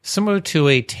serving similar to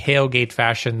a tailgate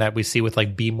fashion that we see with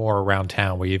like Be More around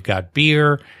town, where you've got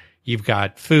beer, you've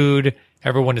got food,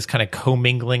 everyone is kind of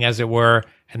commingling, as it were,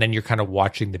 and then you're kind of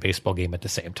watching the baseball game at the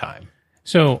same time.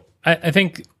 So I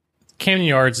think Camden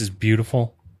Yards is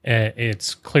beautiful.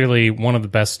 It's clearly one of the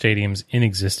best stadiums in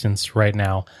existence right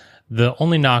now. The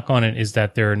only knock on it is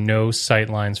that there are no sight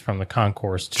lines from the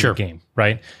concourse to the game,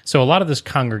 right? So a lot of this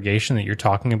congregation that you're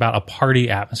talking about, a party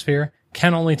atmosphere,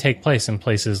 can only take place in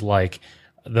places like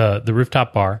the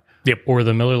rooftop bar, or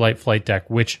the Miller Lite flight deck,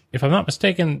 which, if I'm not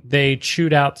mistaken, they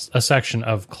chewed out a section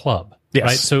of club. Yes.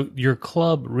 Right? So your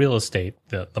club real estate,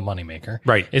 the moneymaker,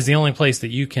 right, is the only place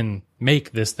that you can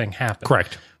make this thing happen.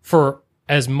 Correct. For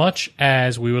as much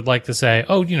as we would like to say,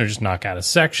 just knock out a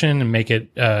section and make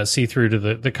it see through to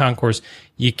the concourse,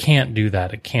 you can't do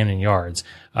that at Camden Yards.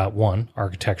 One,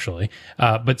 architecturally,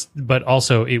 but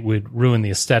also it would ruin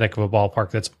the aesthetic of a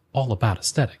ballpark that's all about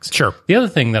aesthetics. Sure. The other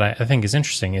thing that I think is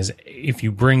interesting is if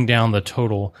you bring down the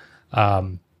total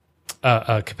seating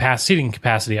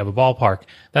capacity of a ballpark,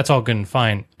 that's all good and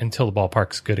fine until the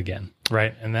ballpark's good again,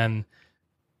 right? And then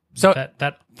so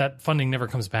that funding never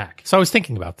comes back. So I was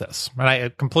thinking about this, and I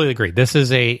completely agree. This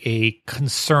is a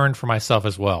concern for myself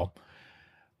as well.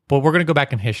 But we're going to go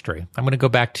back in history. I'm going to go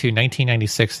back to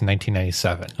 1996 and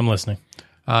 1997. I'm listening.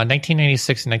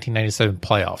 1996 and 1997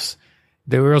 playoffs.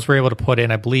 The Orioles were able to put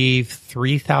in, I believe,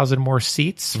 3,000 more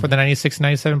seats for the 96 and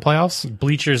 97 playoffs.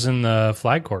 Bleachers in the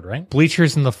flag court, right?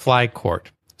 Bleachers in the flag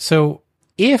court. So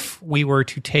if we were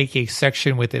to take a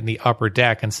section within the upper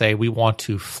deck and say we want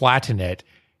to flatten it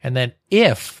And then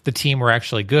if the team were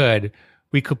actually good,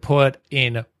 we could put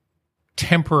in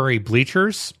temporary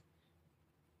bleachers.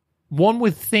 One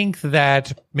would think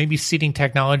that maybe seating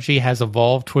technology has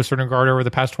evolved to a certain regard over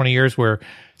the past 20 years where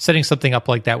setting something up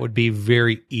like that would be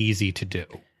very easy to do.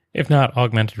 If not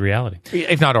augmented reality.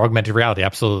 If not augmented reality,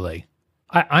 absolutely.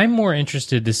 I'm more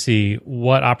interested to see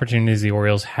what opportunities the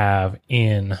Orioles have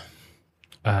in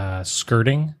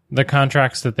skirting the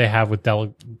contracts that they have with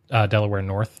Delaware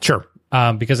North. Sure.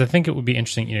 Because I think it would be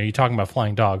interesting. You know, you're talking about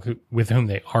Flying Dog, with whom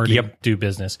they already do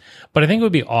business. But I think it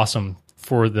would be awesome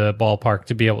for the ballpark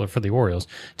to be able, for the Orioles,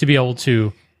 to be able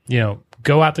to, you know,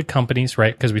 go out to companies,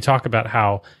 right? Because we talk about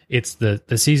how it's the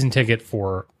season ticket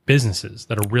for businesses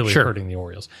that are really hurting the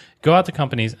Orioles. Go out to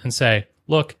companies and say,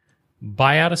 look,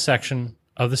 buy out a section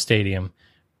of the stadium.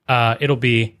 It'll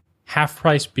be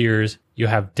half-price beers. You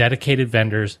have dedicated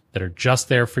vendors that are just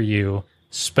there for you,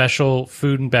 special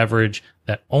food and beverage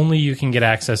that only you can get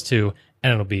access to,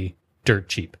 and it'll be dirt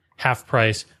cheap, half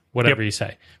price, whatever you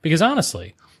say. Because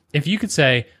honestly, if you could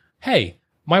say, hey,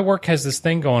 my work has this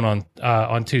thing going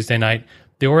on Tuesday night,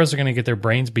 the Orioles are going to get their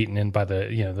brains beaten in by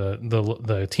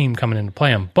the team coming in to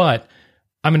play them, but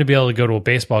I'm going to be able to go to a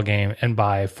baseball game and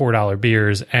buy $4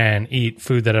 beers and eat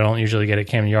food that I don't usually get at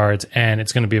Camden Yards, and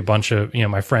it's going to be a bunch of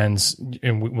my friends,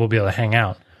 and we'll be able to hang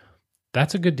out.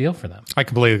 That's a good deal for them. I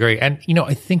completely agree. And,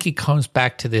 I think it comes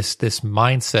back to this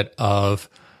mindset of,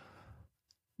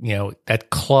 that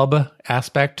club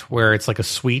aspect where it's like a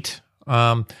suite.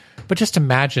 But just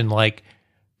imagine,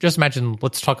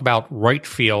 let's talk about right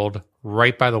field,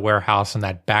 right by the warehouse in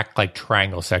that back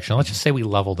triangle section. Let's just say we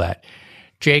level that.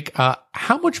 Jake,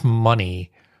 how much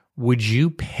money would you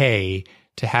pay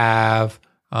to have,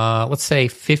 let's say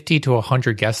 50 to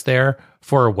 100 guests there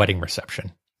for a wedding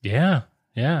reception? Yeah.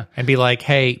 Yeah. And be like,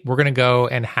 hey, we're going to go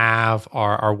and have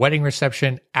our wedding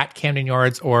reception at Camden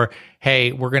Yards, or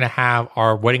hey, we're going to have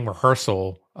our wedding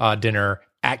rehearsal dinner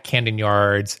at Camden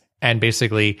Yards, and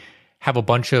basically have a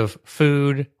bunch of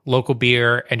food, local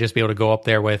beer, and just be able to go up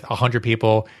there with 100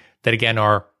 people that, again,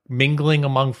 are mingling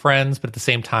among friends, but at the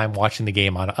same time watching the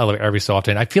game on every so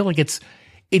often. I feel like it's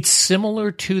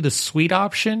similar to the suite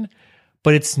option,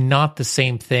 but it's not the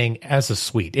same thing as a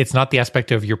suite. It's not the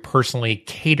aspect of you're personally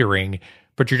catering,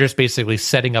 but you're just basically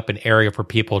setting up an area for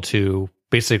people to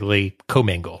basically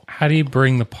commingle. How do you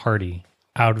bring the party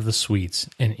out of the suites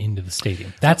and into the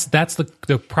stadium? That's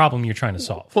the problem you're trying to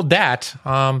solve. Well,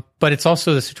 but it's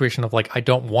also the situation of I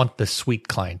don't want the suite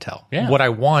clientele. Yeah. What I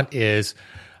want is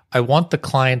the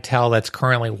clientele that's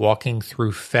currently walking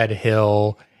through Fed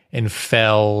Hill and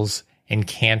Fells and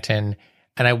Canton,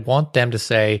 and I want them to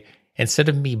say, instead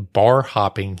of me bar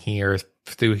hopping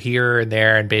through here and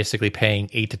there and basically paying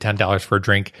 $8 to $10 for a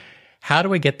drink, how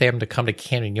do I get them to come to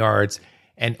Camden Yards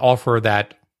and offer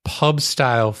that pub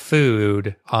style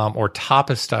food or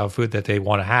tapas style food that they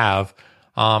want to have,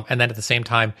 and then at the same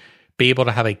time be able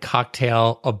to have a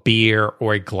cocktail, a beer,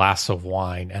 or a glass of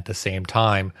wine at the same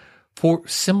time for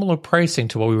similar pricing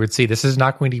to what we would see. This is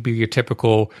not going to be your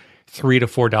typical $3 to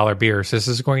 $4 beers. This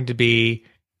is going to be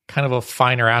kind of a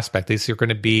finer aspect. These are going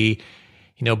to be,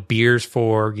 beers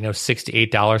for, $6 to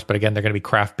 $8, but again, they're going to be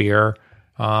craft beer.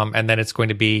 And then it's going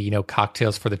to be,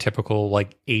 cocktails for the typical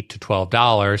 $8 to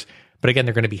 $12. But again,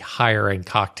 they're going to be higher end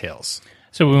cocktails.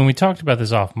 So when we talked about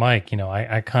this off mic,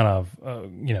 I kind of,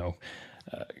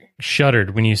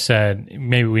 shuddered when you said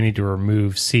maybe we need to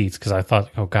remove seats, because I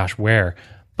thought, oh gosh, where?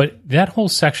 But that whole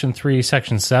Section 3,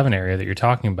 Section 7 area that you're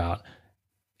talking about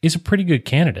is a pretty good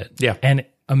candidate. Yeah. And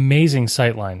amazing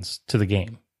sightlines to the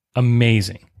game.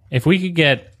 Amazing. If we could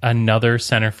get another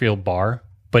center field bar,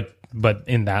 but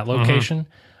in that location,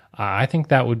 I think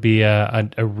that would be a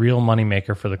real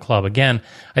moneymaker for the club. Again,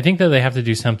 I think that they have to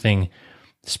do something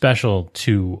special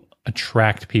to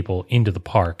attract people into the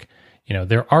park.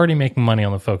 They're already making money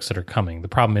on the folks that are coming. The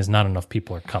problem is not enough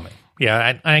people are coming.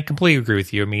 Yeah, I completely agree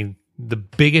with you. I mean, the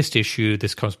biggest issue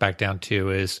this comes back down to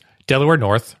is Delaware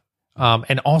North,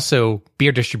 and also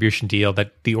beer distribution deal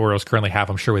that the Orioles currently have,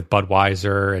 I'm sure, with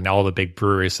Budweiser and all the big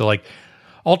breweries. So,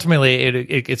 ultimately,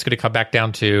 it's going to come back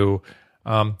down to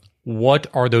what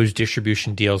are those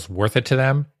distribution deals worth it to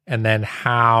them, and then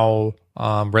how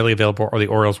readily available are the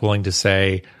Orioles willing to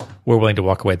say, we're willing to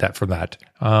walk away from that.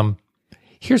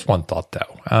 Here's one thought,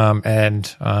 though,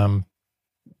 and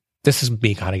this is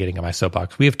me kind of getting on my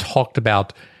soapbox. We have talked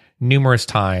about numerous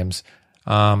times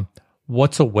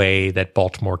what's a way that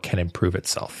Baltimore can improve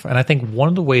itself. And I think one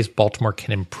of the ways Baltimore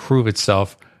can improve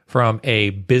itself from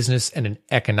a business and an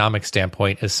economic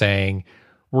standpoint is saying,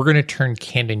 we're going to turn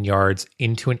Camden Yards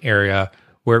into an area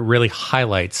where it really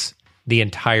highlights the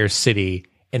entire city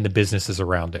and the businesses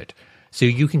around it. So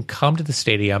you can come to the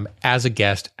stadium as a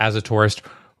guest, as a tourist,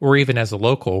 or even as a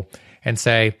local and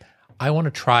say, I want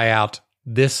to try out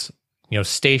this,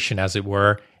 station, as it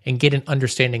were, and get an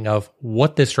understanding of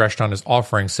what this restaurant is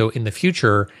offering. So in the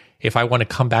future, if I want to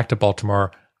come back to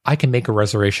Baltimore, I can make a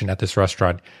reservation at this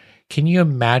restaurant. Can you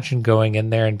imagine going in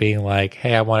there and being like,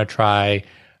 hey, I want to try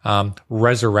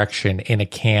Resurrection in a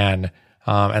can,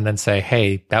 and then say,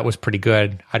 hey, that was pretty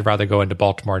good. I'd rather go into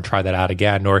Baltimore and try that out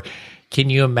again. Or can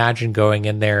you imagine going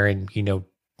in there and,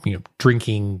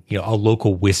 drinking, a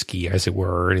local whiskey, as it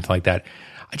were, or anything like that?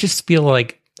 I just feel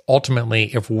like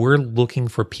ultimately, if we're looking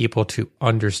for people to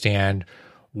understand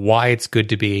why it's good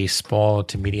to be a small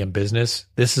to medium business,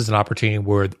 this is an opportunity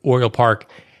where the Oriole Park,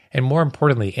 and more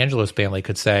importantly, Angelo's family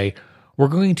could say, we're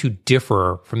going to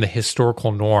differ from the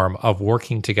historical norm of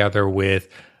working together with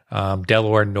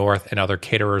Delaware North and other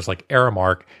caterers like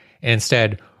Aramark. And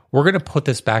instead, we're going to put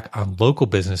this back on local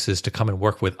businesses to come and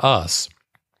work with us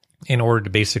in order to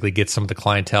basically get some of the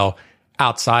clientele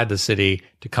outside the city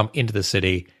to come into the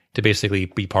city to basically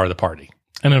be part of the party.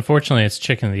 And unfortunately, it's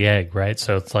chicken and the egg, right?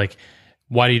 So it's like,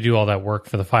 why do you do all that work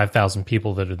for the 5,000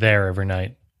 people that are there every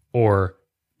night? Or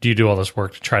do you do all this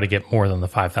work to try to get more than the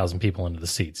 5,000 people into the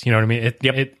seats? You know what I mean?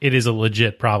 It is a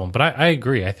legit problem. But I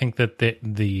agree. I think that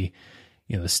the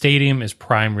stadium is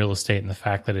prime real estate, and the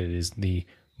fact that it is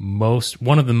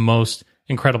one of the most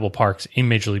incredible parks in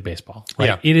Major League Baseball. Right?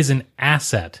 Yeah. It is an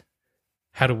asset.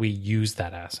 How do we use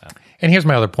that asset? And here's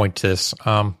my other point to this.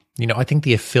 I think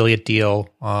the affiliate deal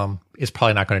is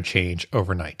probably not going to change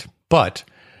overnight. But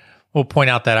we'll point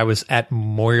out that I was at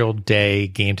Memorial Day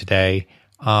game today,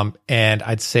 and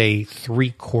I'd say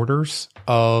 3/4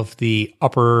 of the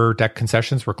upper deck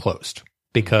concessions were closed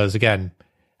because, again,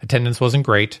 attendance wasn't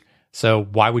great. So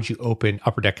why would you open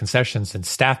upper deck concessions and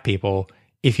staff people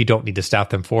if you don't need to staff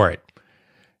them for it?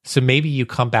 So maybe you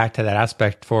come back to that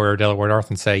aspect for Delaware North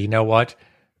and say, you know what?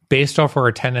 Based off our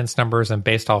attendance numbers and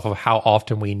based off of how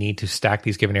often we need to stack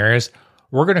these given areas,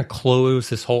 we're going to close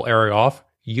this whole area off.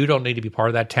 You don't need to be part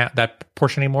of that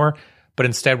portion anymore, but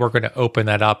instead we're going to open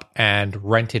that up and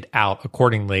rent it out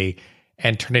accordingly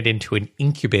and turn it into an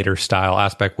incubator style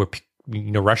aspect where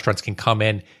restaurants can come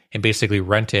in and basically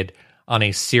rent it on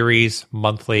a series,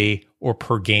 monthly, or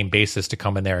per game basis to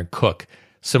come in there and cook,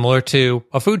 similar to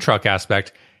a food truck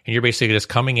aspect. And you're basically just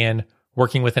coming in,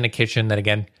 working within a kitchen that,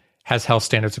 again, has health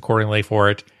standards accordingly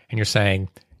for it. And you're saying,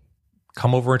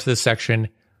 come over into this section.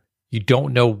 You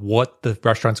don't know what the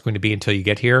restaurant's going to be until you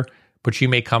get here, but you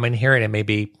may come in here and it may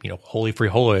be, Holy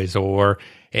Frijoles, or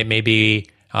it may be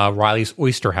Riley's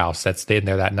Oyster House that's in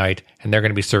there that night, and they're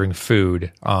going to be serving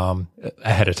food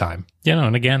ahead of time.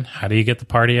 And again, how do you get the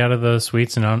party out of the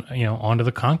suites and onto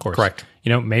the concourse? Correct.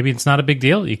 Maybe it's not a big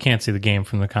deal. You can't see the game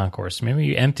from the concourse. Maybe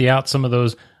you empty out some of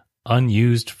those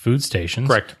unused food stations,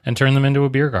 correct, and turn them into a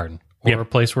beer garden or a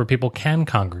place where people can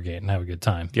congregate and have a good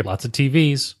time. Lots of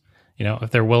TVs.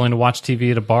 If they're willing to watch TV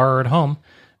at a bar or at home,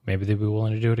 maybe they'd be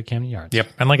willing to do it at Camden Yards. Yep.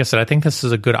 And like I said, I think this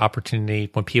is a good opportunity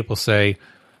when people say,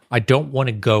 I don't want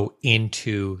to go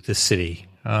into the city.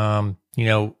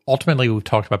 Ultimately, we've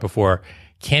talked about before,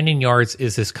 Camden Yards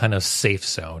is this kind of safe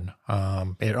zone.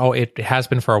 It has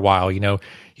been for a while. You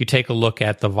take a look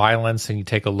at the violence and you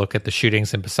take a look at the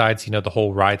shootings, and besides, the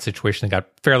whole riot situation that got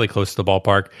fairly close to the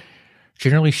ballpark,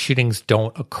 generally shootings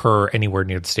don't occur anywhere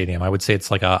near the stadium. I would say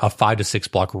it's like a 5 to 6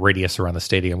 block radius around the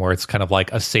stadium where it's kind of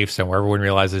like a safe zone where everyone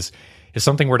realizes if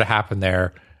something were to happen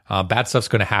there, bad stuff's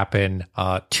going to happen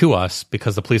to us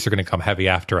because the police are going to come heavy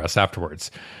after us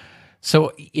afterwards.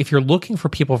 So if you're looking for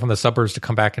people from the suburbs to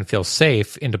come back and feel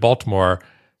safe into Baltimore,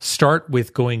 start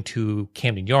with going to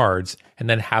Camden Yards and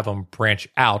then have them branch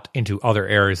out into other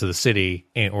areas of the city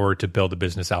in order to build the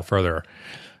business out further.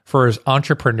 For as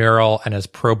entrepreneurial and as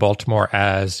pro-Baltimore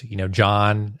as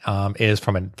John is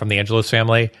from the Angelos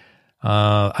family,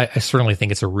 I certainly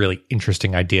think it's a really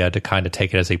interesting idea to kind of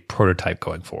take it as a prototype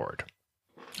going forward.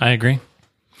 I agree.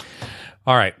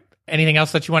 All right. Anything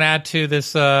else that you want to add to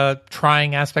this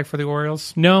trying aspect for the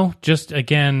Orioles? No, just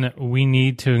again, we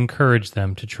need to encourage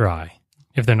them to try.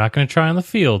 If they're not going to try on the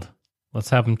field, let's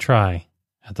have them try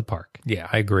at the park. Yeah,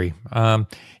 I agree.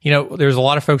 There's a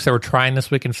lot of folks that were trying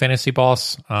this week in Fantasy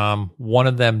Boss. One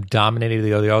of them dominated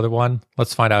the other one.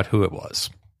 Let's find out who it was.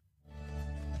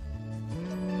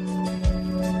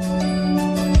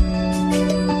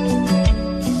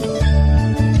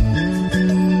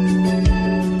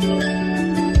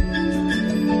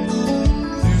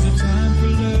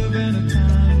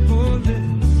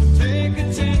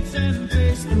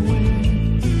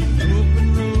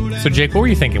 So, Jake, what were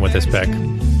you thinking with this pick?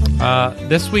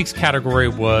 This week's category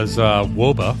was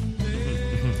WOBA.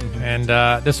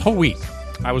 And this whole week,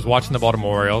 I was watching the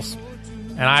Baltimore Orioles.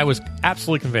 And I was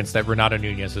absolutely convinced that Renato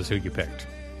Nunez is who you picked.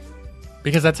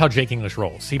 Because that's how Jake English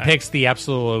rolls. He picks the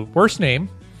absolute worst name,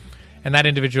 and that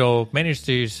individual managed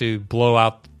to blow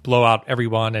out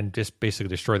everyone and just basically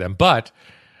destroy them. But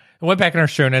I went back in our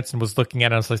show notes and was looking at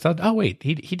it, and I was like, oh, wait,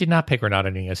 he did not pick Renato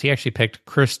Nunez. He actually picked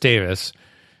Chris Davis,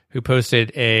 who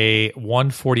posted a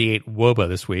 148 WOBA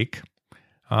this week.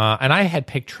 And I had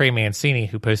picked Trey Mancini,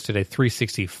 who posted a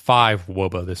 365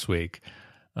 WOBA this week.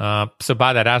 So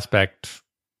by that aspect,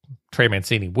 Trey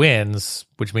Mancini wins,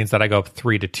 which means that I go up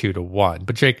 3-2 to 1.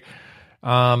 But Jake,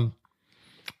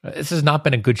 this has not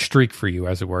been a good streak for you,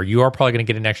 as it were. You are probably going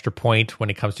to get an extra point when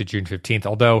it comes to June 15th,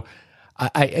 although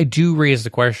I do raise the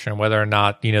question whether or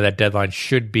not, that deadline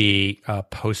should be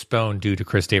postponed due to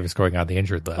Chris Davis going on the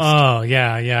injured list. Oh,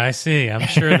 yeah, I see. I'm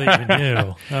sure that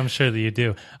you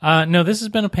do. No, this has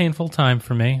been a painful time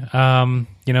for me. I'm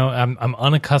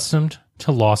unaccustomed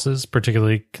to losses,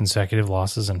 particularly consecutive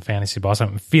losses in Fantasy Boss.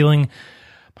 I'm feeling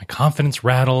my confidence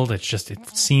rattled. It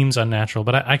seems unnatural,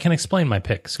 but I can explain my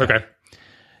picks. Okay.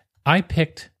 I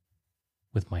picked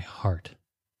with my heart.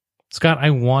 Scott, I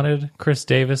wanted Chris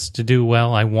Davis to do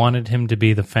well. I wanted him to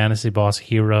be the Fantasy Boss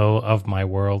hero of my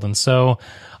world. And so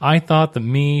I thought that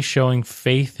me showing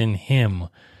faith in him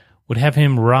would have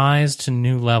him rise to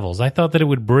new levels. I thought that it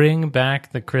would bring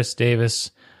back the Chris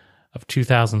Davis of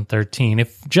 2013,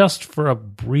 if just for a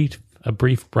brief,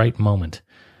 bright moment,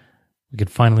 we could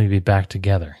finally be back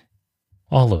together,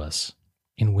 all of us,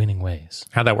 in winning ways.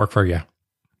 How'd that work for you?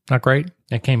 Not great?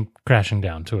 It came crashing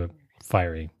down to a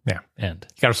fiery end.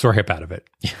 You got a sore hip out of it.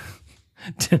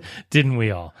 Didn't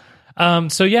we all?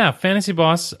 Fantasy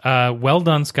Boss, well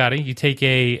done, Scotty. You take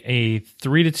a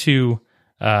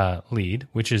 3-2 lead,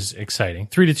 which is exciting.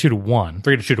 3-2 to 1.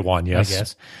 3-2 to 1, yes. I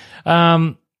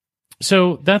guess.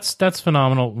 So that's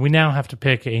phenomenal. We now have to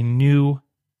pick a new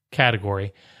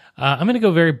category. I'm going to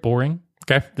go very boring.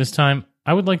 Okay. This time,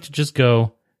 I would like to just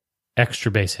go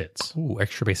extra base hits. Ooh,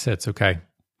 extra base hits. Okay.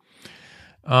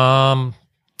 I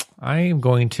am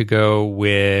going to go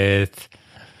with,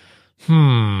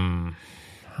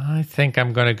 I think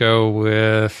I'm going to go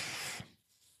with,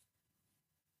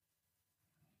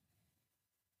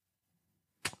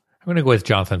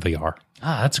 Jonathan VR.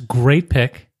 That's a great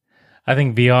pick. I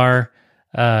think VR,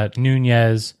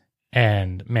 Nunez,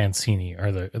 and Mancini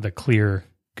are the clear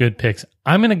good picks.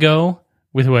 I'm going to go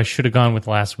with who I should have gone with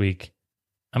last week.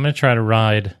 I'm going to try to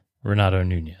ride Renato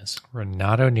Nunez.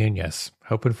 Renato Nunez.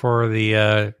 Hoping for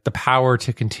the power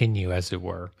to continue, as it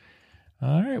were.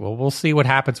 All right. Well, we'll see what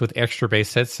happens with extra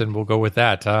base hits, and we'll go with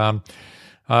that.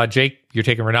 Jake, you're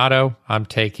taking Renato. I'm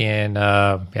taking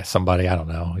somebody. I don't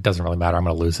know. It doesn't really matter. I'm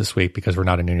going to lose this week because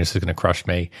Renato Nunez is going to crush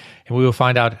me. And we will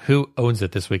find out who owns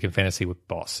it this week in Fantasy with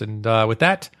Boss. And with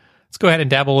that, let's go ahead and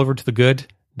dabble over to the good,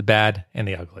 the bad, and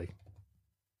the ugly.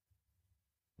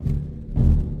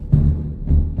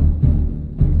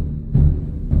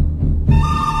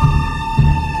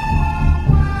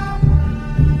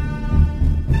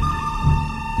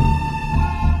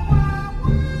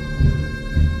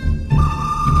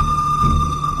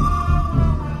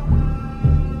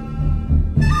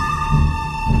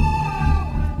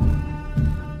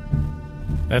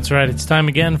 That's right. It's time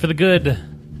again for the good,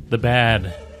 the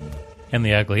bad, and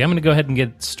the ugly. I'm going to go ahead and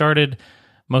get started,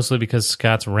 mostly because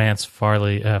Scott's rants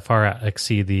far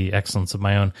exceed the excellence of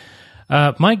my own.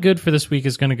 My good for this week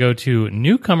is going to go to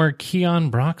newcomer Keon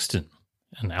Broxton,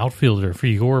 an outfielder for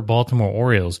your Baltimore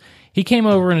Orioles. He came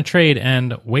over in a trade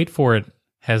and, wait for it,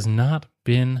 has not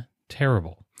been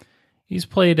terrible. He's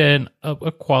played a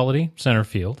quality center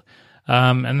field.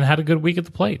 And had a good week at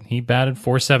the plate. He batted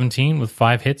 .417 with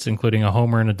 5 hits, including a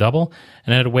homer and a double,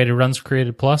 and had a weighted runs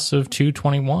created plus of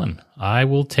 221. I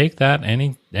will take that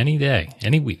any day,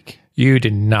 any week. You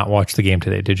did not watch the game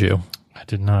today, did you? I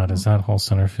did not. Is that whole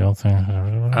center field thing?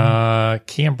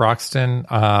 Keon Broxton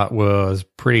was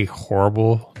pretty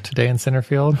horrible today in center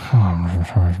field.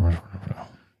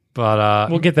 But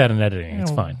we'll get that in editing.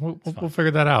 It's fine. We'll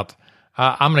figure that out.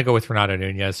 I'm going to go with Renato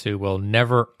Nunez, who will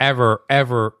never, ever,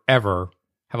 ever, ever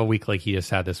have a week like he just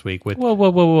had this week. With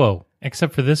Whoa.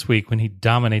 Except for this week when he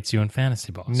dominates you in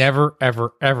Fantasy Balls. Never,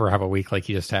 ever, ever have a week like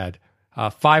he just had.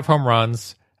 5 home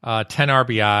runs, 10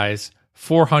 RBIs,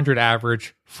 400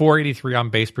 average, 483 on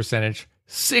base percentage,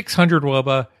 600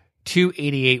 WOBA,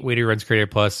 288 weighted runs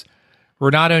created plus.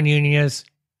 Renato Nunez,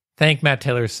 thank Matt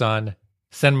Taylor's son.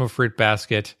 Send him a fruit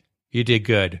basket. You did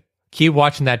good. Keep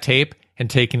watching that tape and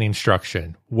taking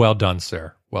instruction. Well done,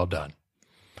 sir. Well done.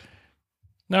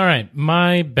 All right.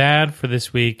 My bad for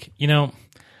this week.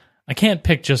 I can't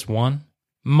pick just one.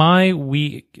 My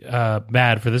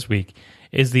bad for this week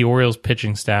is the Orioles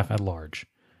pitching staff at large.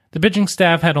 The pitching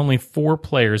staff had only 4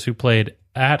 players who played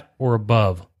at or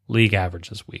above league average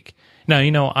this week.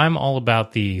 Now, I'm all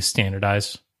about the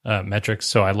standardized metrics,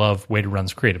 so I love weighted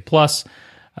runs created plus.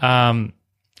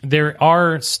 There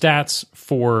are stats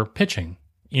for pitching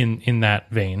in that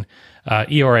vein.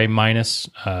 ERA minus,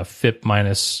 FIP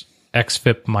minus,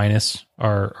 XFIP minus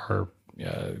are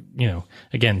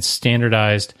again,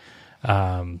 standardized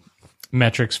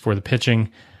metrics for the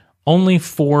pitching. Only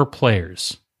 4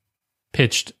 players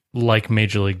pitched like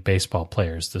Major League Baseball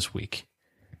players this week.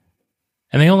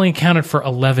 And they only accounted for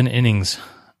 11 innings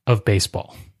of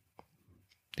baseball.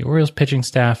 The Orioles pitching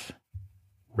staff,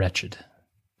 wretched.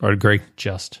 I would agree.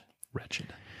 Just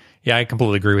wretched. Yeah, I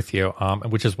completely agree with you,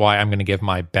 which is why I'm going to give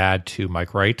my bad to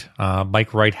Mike Wright.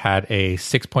 Mike Wright had a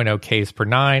 6.0 Ks per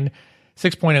 9,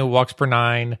 6.0 walks per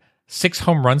 9, 6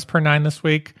 home runs per 9 this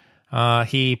week.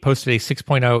 He posted a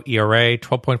 6.0 ERA,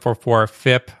 12.44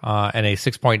 FIP, and a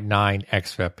 6.9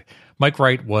 XFIP. Mike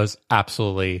Wright was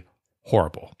absolutely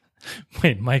horrible.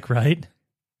 Wait, Mike Wright?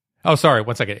 Oh, sorry.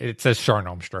 1 second. It says Sean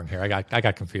Armstrong here. I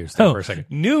got confused there for a second.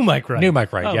 New Mike Wright. New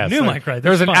Mike Wright. Oh, yes. new Mike Wright.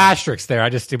 There was That's an fine. asterisk there.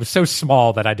 It was so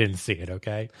small that I didn't see it.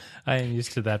 Okay. I am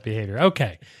used to that behavior.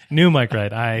 Okay, new Mike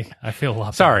Wright. I feel a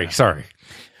lot better. Sorry.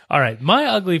 All right, my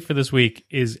ugly for this week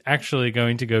is actually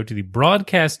going to go to the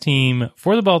broadcast team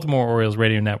for the Baltimore Orioles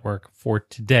radio network for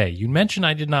today. You mentioned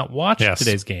I did not watch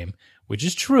today's game, which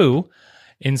is true.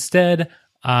 Instead,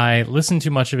 I listened to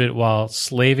much of it while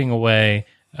slaving away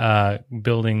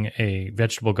building a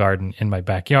vegetable garden in my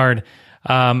backyard,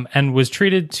 and was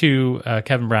treated to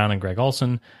Kevin Brown and Greg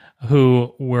Olson,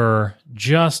 who were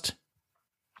just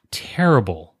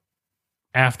terrible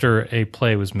after a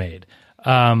play was made.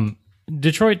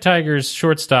 Detroit Tigers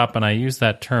shortstop, and I use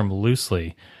that term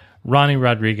loosely, Ronnie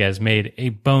Rodriguez made a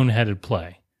boneheaded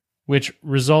play, which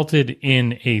resulted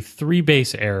in a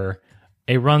 3-base error,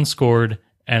 a run scored,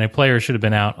 and a player should have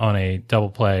been out on a double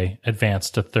play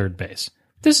advanced to third base.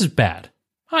 This is bad.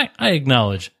 I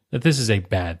acknowledge that this is a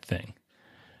bad thing.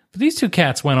 But these two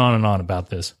cats went on and on about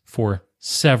this for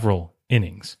several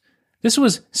innings. This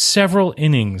was several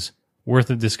innings worth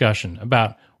of discussion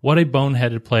about what a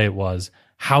boneheaded play it was,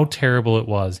 how terrible it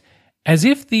was, as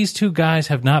if these two guys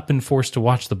have not been forced to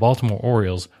watch the Baltimore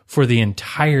Orioles for the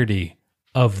entirety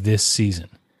of this season.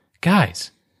 Guys,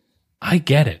 I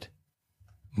get it.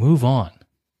 Move on.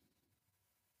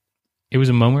 It was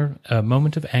a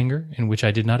moment of anger in which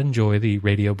I did not enjoy the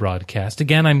radio broadcast.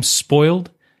 Again, I'm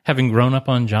spoiled, having grown up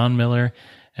on John Miller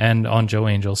and on Joe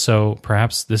Angel, so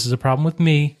perhaps this is a problem with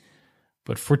me.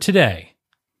 But for today,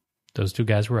 those two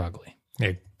guys were ugly.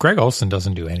 Yeah, Greg Olson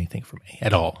doesn't do anything for me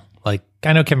at all. Like,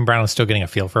 I know Kevin Brown is still getting a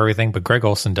feel for everything, but Greg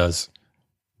Olson does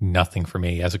nothing for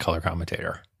me as a color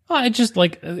commentator. I just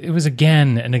it was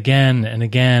again and again and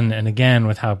again and again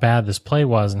with how bad this play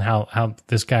was and how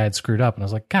this guy had screwed up. And I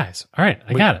was like, guys, all right,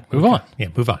 I got it. Move on. Yeah,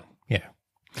 move on.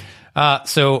 Yeah.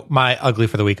 So my ugly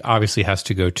for the week obviously has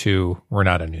to go to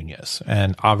Renato Nunez.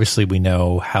 And obviously we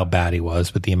know how bad he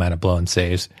was with the amount of blown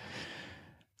saves.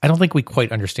 I don't think we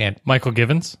quite understand. Michael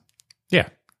Givens? Yeah,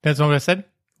 that's what I said?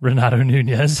 Renato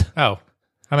Nunez. Oh,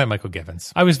 I meant Michael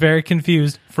Givens. I was very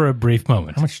confused for a brief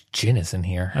moment. How much gin is in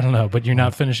here? I don't know, but you're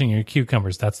not finishing your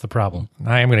cucumbers. That's the problem.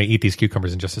 I am going to eat these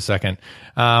cucumbers in just a second.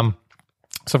 So,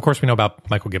 of course, we know about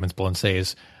Michael Givens' blown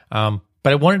saves. But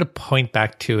I wanted to point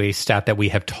back to a stat that we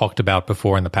have talked about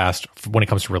before in the past when it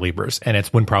comes to relievers, and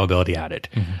it's win probability added.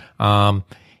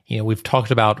 Mm-hmm. We've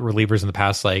talked about relievers in the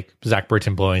past, like Zach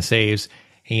Britton blowing saves.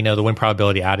 The win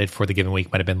probability added for the given week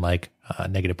might have been like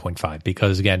negative 0.5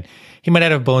 because, again, he might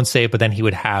have a blown save, but then he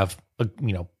would have,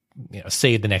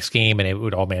 save the next game and it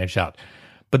would all manage out.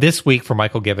 But this week for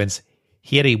Michael Givens,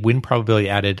 he had a win probability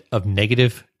added of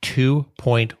negative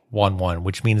 2.11,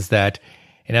 which means that,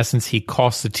 in essence, he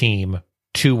cost the team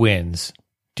 2 wins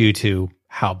due to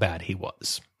how bad he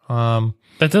was.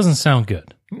 That doesn't sound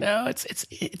good. No,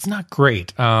 it's not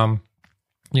great. A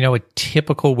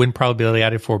typical win probability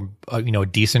added for, a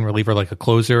decent reliever like a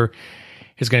closer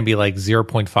is going to be like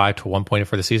 0.5 to 1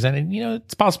 for the season. And,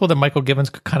 it's possible that Michael Givens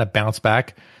could kind of bounce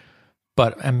back.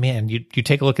 But, man, you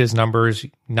take a look at his numbers,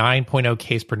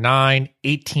 9.0 Ks per 9,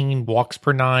 18 walks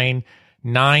per 9,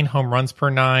 9 home runs per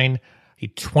 9, a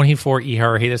 24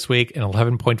 ERA this week, and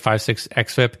 11.56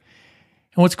 XFIP.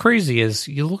 And what's crazy is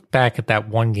you look back at that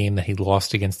one game that he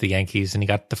lost against the Yankees, and he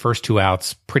got the first 2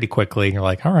 outs pretty quickly, and you're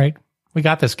like, all right, we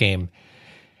got this game.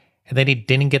 And then he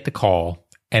didn't get the call,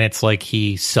 and it's like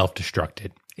he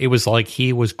self-destructed. It was like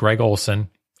he was Greg Olson,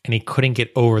 and he couldn't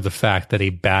get over the fact that a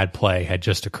bad play had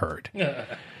just occurred.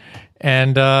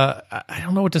 And I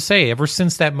don't know what to say. Ever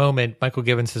since that moment, Michael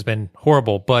Givens has been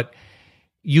horrible. But,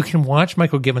 you can watch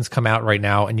Michael Givens come out right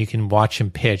now and you can watch him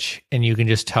pitch and you can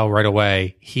just tell right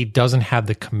away he doesn't have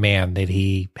the command that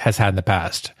he has had in the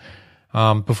past.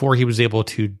 Before he was able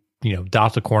to,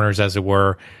 dot the corners as it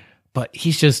were, but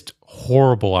he's just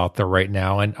horrible out there right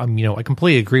now. And, I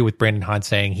completely agree with Brandon Hahn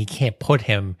saying he can't put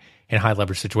him in high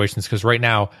leverage situations because right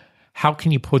now, how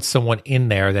can you put someone in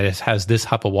there that has this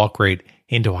type of walk rate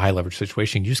into a high leverage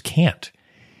situation? You just can't.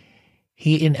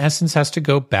 He, in essence, has to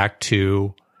go back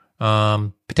to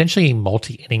potentially a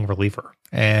multi-inning reliever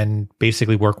and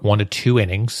basically work 1 to 2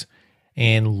 innings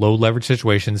in low leverage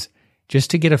situations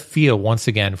just to get a feel once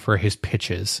again for his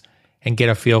pitches and get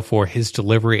a feel for his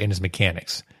delivery and his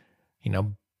mechanics.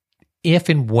 If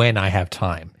and when I have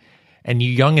time, and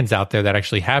you youngins out there that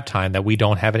actually have time that we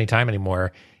don't have any time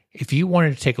anymore, if you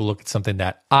wanted to take a look at something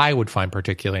that I would find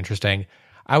particularly interesting,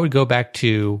 I would go back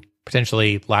to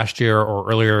potentially last year or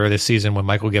earlier this season when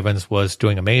Michael Givens was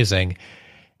doing amazing.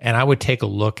 And I would take a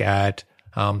look at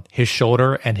his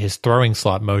shoulder and his throwing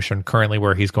slot motion currently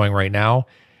where he's going right now.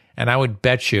 And I would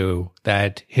bet you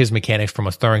that his mechanics from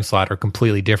a throwing slot are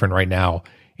completely different right now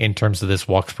in terms of this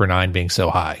walks per 9 being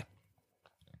so high.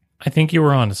 I think you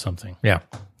were onto something. Yeah.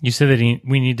 You said that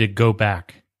we need to go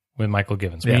back with Michael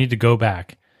Givens. We need to go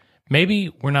back.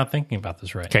 Maybe we're not thinking about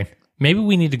this right. Okay. Maybe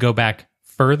we need to go back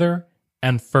further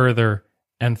and further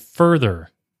and further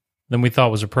than we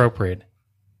thought was appropriate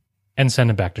and send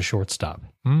him back to shortstop.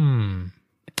 Could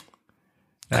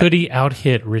he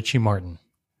out-hit Richie Martin?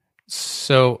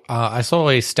 So I saw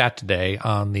a stat today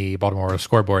on the Baltimore Orioles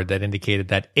scoreboard that indicated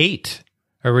that 8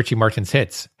 of Richie Martin's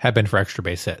hits have been for extra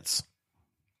base hits.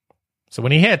 So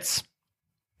when he hits,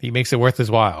 he makes it worth his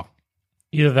while.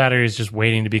 Either that or he's just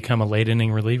waiting to become a late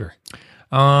inning reliever.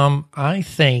 I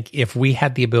think if we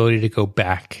had the ability to go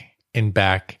back and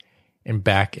back and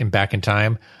back and back in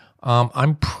time,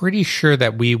 I'm pretty sure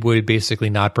that we would basically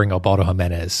not bring Ubaldo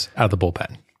Jimenez out of the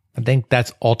bullpen. I think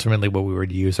that's ultimately what we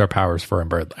would use our powers for in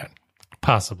Birdland.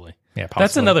 Possibly. Yeah,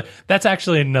 possibly. That's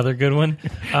actually another good one.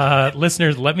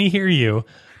 Listeners, let me hear you.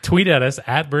 Tweet at us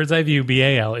at Bird's Eye View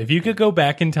BAL. If you could go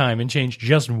back in time and change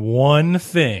just one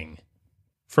thing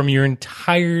from your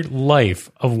entire life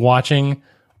of watching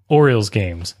Orioles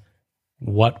games,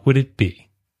 what would it be?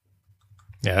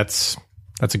 Yeah, that's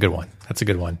a good one. That's a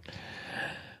good one.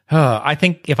 I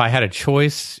think if I had a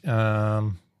choice,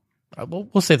 we'll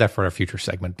save that for a future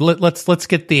segment. Let's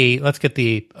get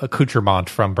the accoutrement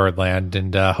from Birdland,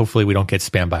 and hopefully we don't get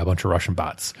spammed by a bunch of Russian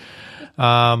bots.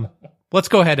 Let's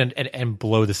go ahead and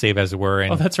blow the save, as it were.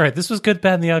 And that's right. This was good,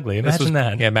 bad, and the ugly. Imagine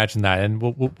that. Yeah, imagine that. And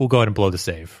we'll go ahead and blow the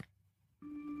save.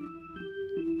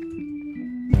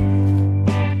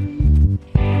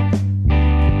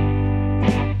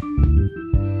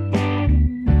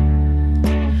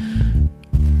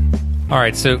 All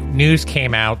right, so news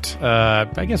came out,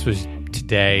 I guess it was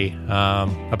today,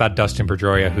 about Dustin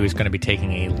Pedroia, who's going to be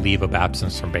taking a leave of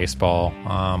absence from baseball.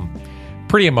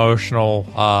 Pretty emotional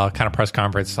kind of press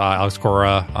conference, Alex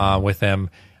Cora with him.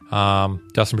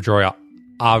 Dustin Pedroia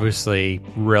obviously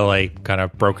really kind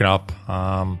of broken up,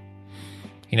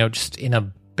 just in a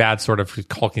bad sort of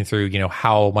talking through,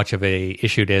 how much of a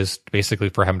issue it is basically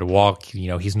for him to walk.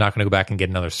 He's not going to go back and get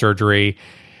another surgery.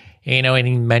 And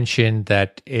he mentioned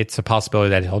that it's a possibility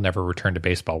that he'll never return to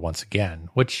baseball once again,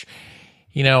 which,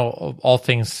 all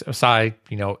things aside,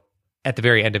 at the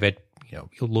very end of it,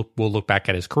 we'll look back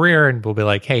at his career and we'll be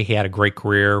like, hey, he had a great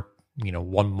career,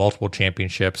 won multiple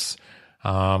championships, tip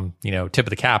of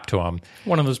the cap to him.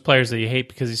 One of those players that you hate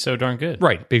because he's so darn good.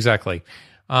 Right, exactly.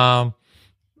 But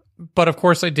of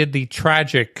course I did the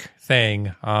tragic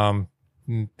thing,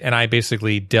 and I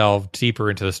basically delved deeper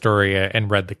into the story and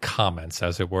read the comments,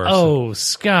 as it were. Oh,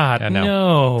 Scott,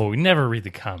 no. Never read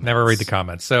the comments. Never read the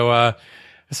comments. So I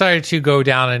decided to go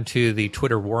down into the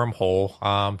Twitter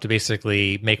wormhole to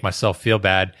basically make myself feel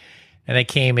bad. And I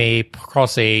came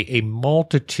across a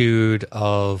multitude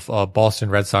of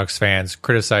Boston Red Sox fans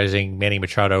criticizing Manny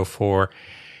Machado for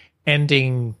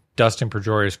ending Dustin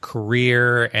Pedroia's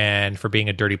career and for being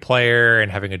a dirty player and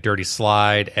having a dirty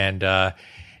slide and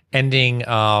ending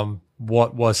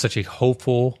what was such a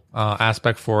hopeful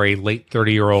aspect for a late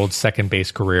 30-year-old second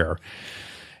base career.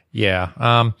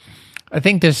 Yeah. I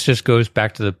think this just goes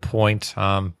back to the point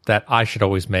that I should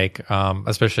always make,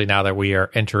 especially now that we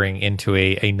are entering into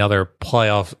another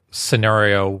playoff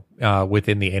scenario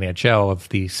within the NHL of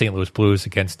the St. Louis Blues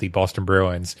against the Boston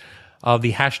Bruins, of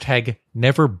the hashtag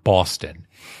Never Boston.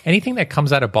 Anything that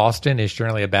comes out of Boston is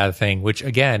generally a bad thing, which,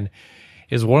 again,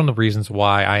 is one of the reasons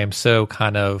why I am so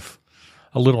kind of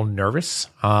a little nervous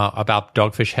about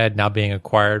Dogfish Head now being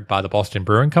acquired by the Boston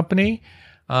Brewing Company.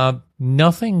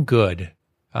 Nothing good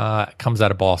comes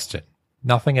out of Boston.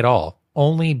 Nothing at all.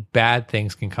 only bad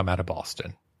things can come out of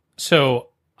Boston. So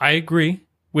I agree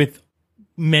with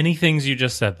many things you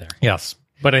just said there, Yes.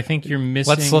 but I think you're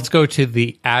missing. Let's go to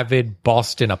the avid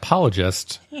Boston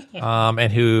apologist,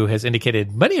 and who has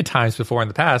indicated many a times before in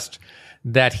the past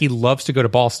that he loves to go to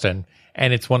Boston,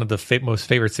 and it's one of the most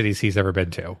favorite cities he's ever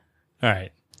been to. All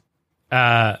right.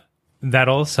 That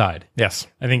all aside, Yes.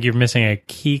 I think you're missing a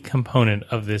key component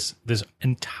of this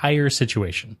entire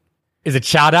situation. Is it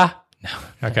Chada? No.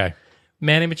 Okay.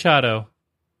 Manny Machado,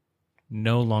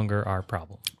 no longer our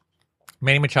problem.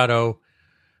 Manny Machado,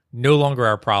 no longer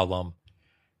our problem.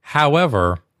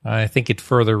 However, I think it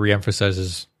further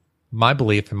reemphasizes my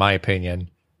belief, in my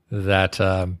opinion, that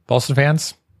Boston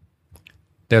fans,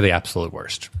 they're the absolute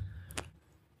worst.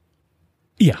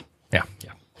 Yeah. Yeah.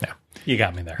 You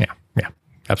got me there. Yeah.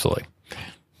 Absolutely.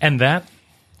 And that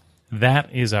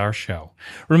is our show.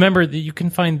 Remember that you can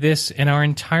find this in our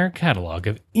entire catalog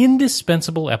of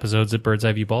indispensable episodes at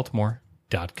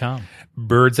birdseyeviewbaltimore.com.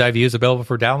 Bird's Eye View is available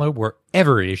for download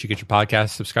wherever it is you get your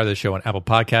podcasts. Subscribe to the show on Apple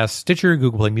Podcasts, Stitcher,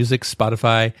 Google Play Music,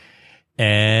 Spotify,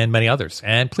 and many others.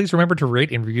 And please remember to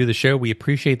rate and review the show. We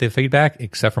appreciate the feedback,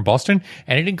 except from Boston,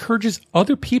 and it encourages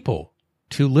other people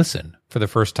to listen for the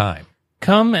first time.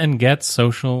 Come and get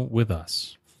social with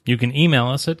us. You can email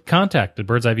us at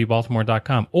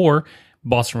contact@birdseyeviewbaltimore.com or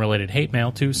Boston-related hate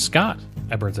mail to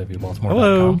scott@birdseyeviewbaltimore.com.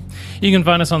 Hello. You can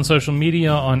find us on social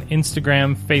media on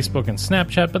Instagram, Facebook, and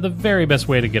Snapchat, but the very best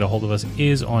way to get a hold of us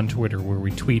is on Twitter, where we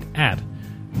tweet at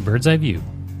BirdsEyeView,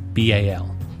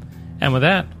 BAL. And with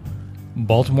that,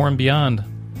 Baltimore and beyond,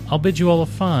 I'll bid you all a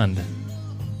fond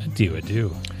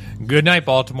adieu. Good night,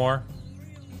 Baltimore.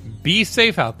 Be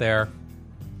safe out there,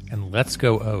 and let's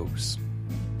go O's.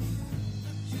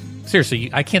 Seriously,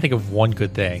 I can't think of one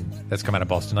good thing that's come out of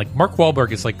Boston. Like, Mark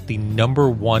Wahlberg is like the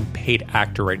 #1 paid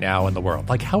actor right now in the world.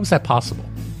 Like, how is that possible?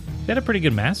 They had a pretty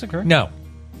good massacre. No.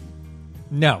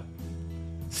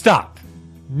 Stop.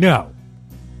 No.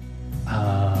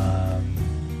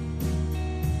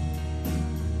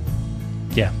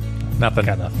 Yeah. Nothing.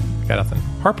 Got nothing. Got nothing.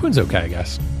 Harpoon's okay, I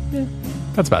guess. Yeah.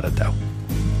 That's about it, though.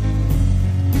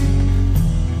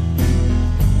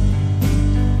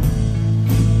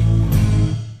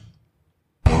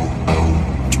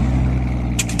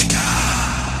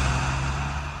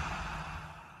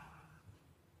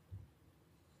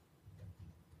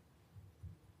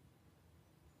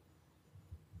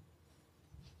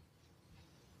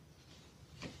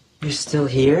 You're still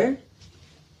here?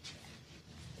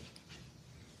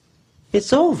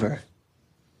 It's over.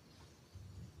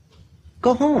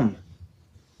 Go home.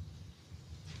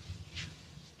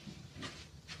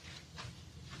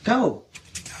 Go.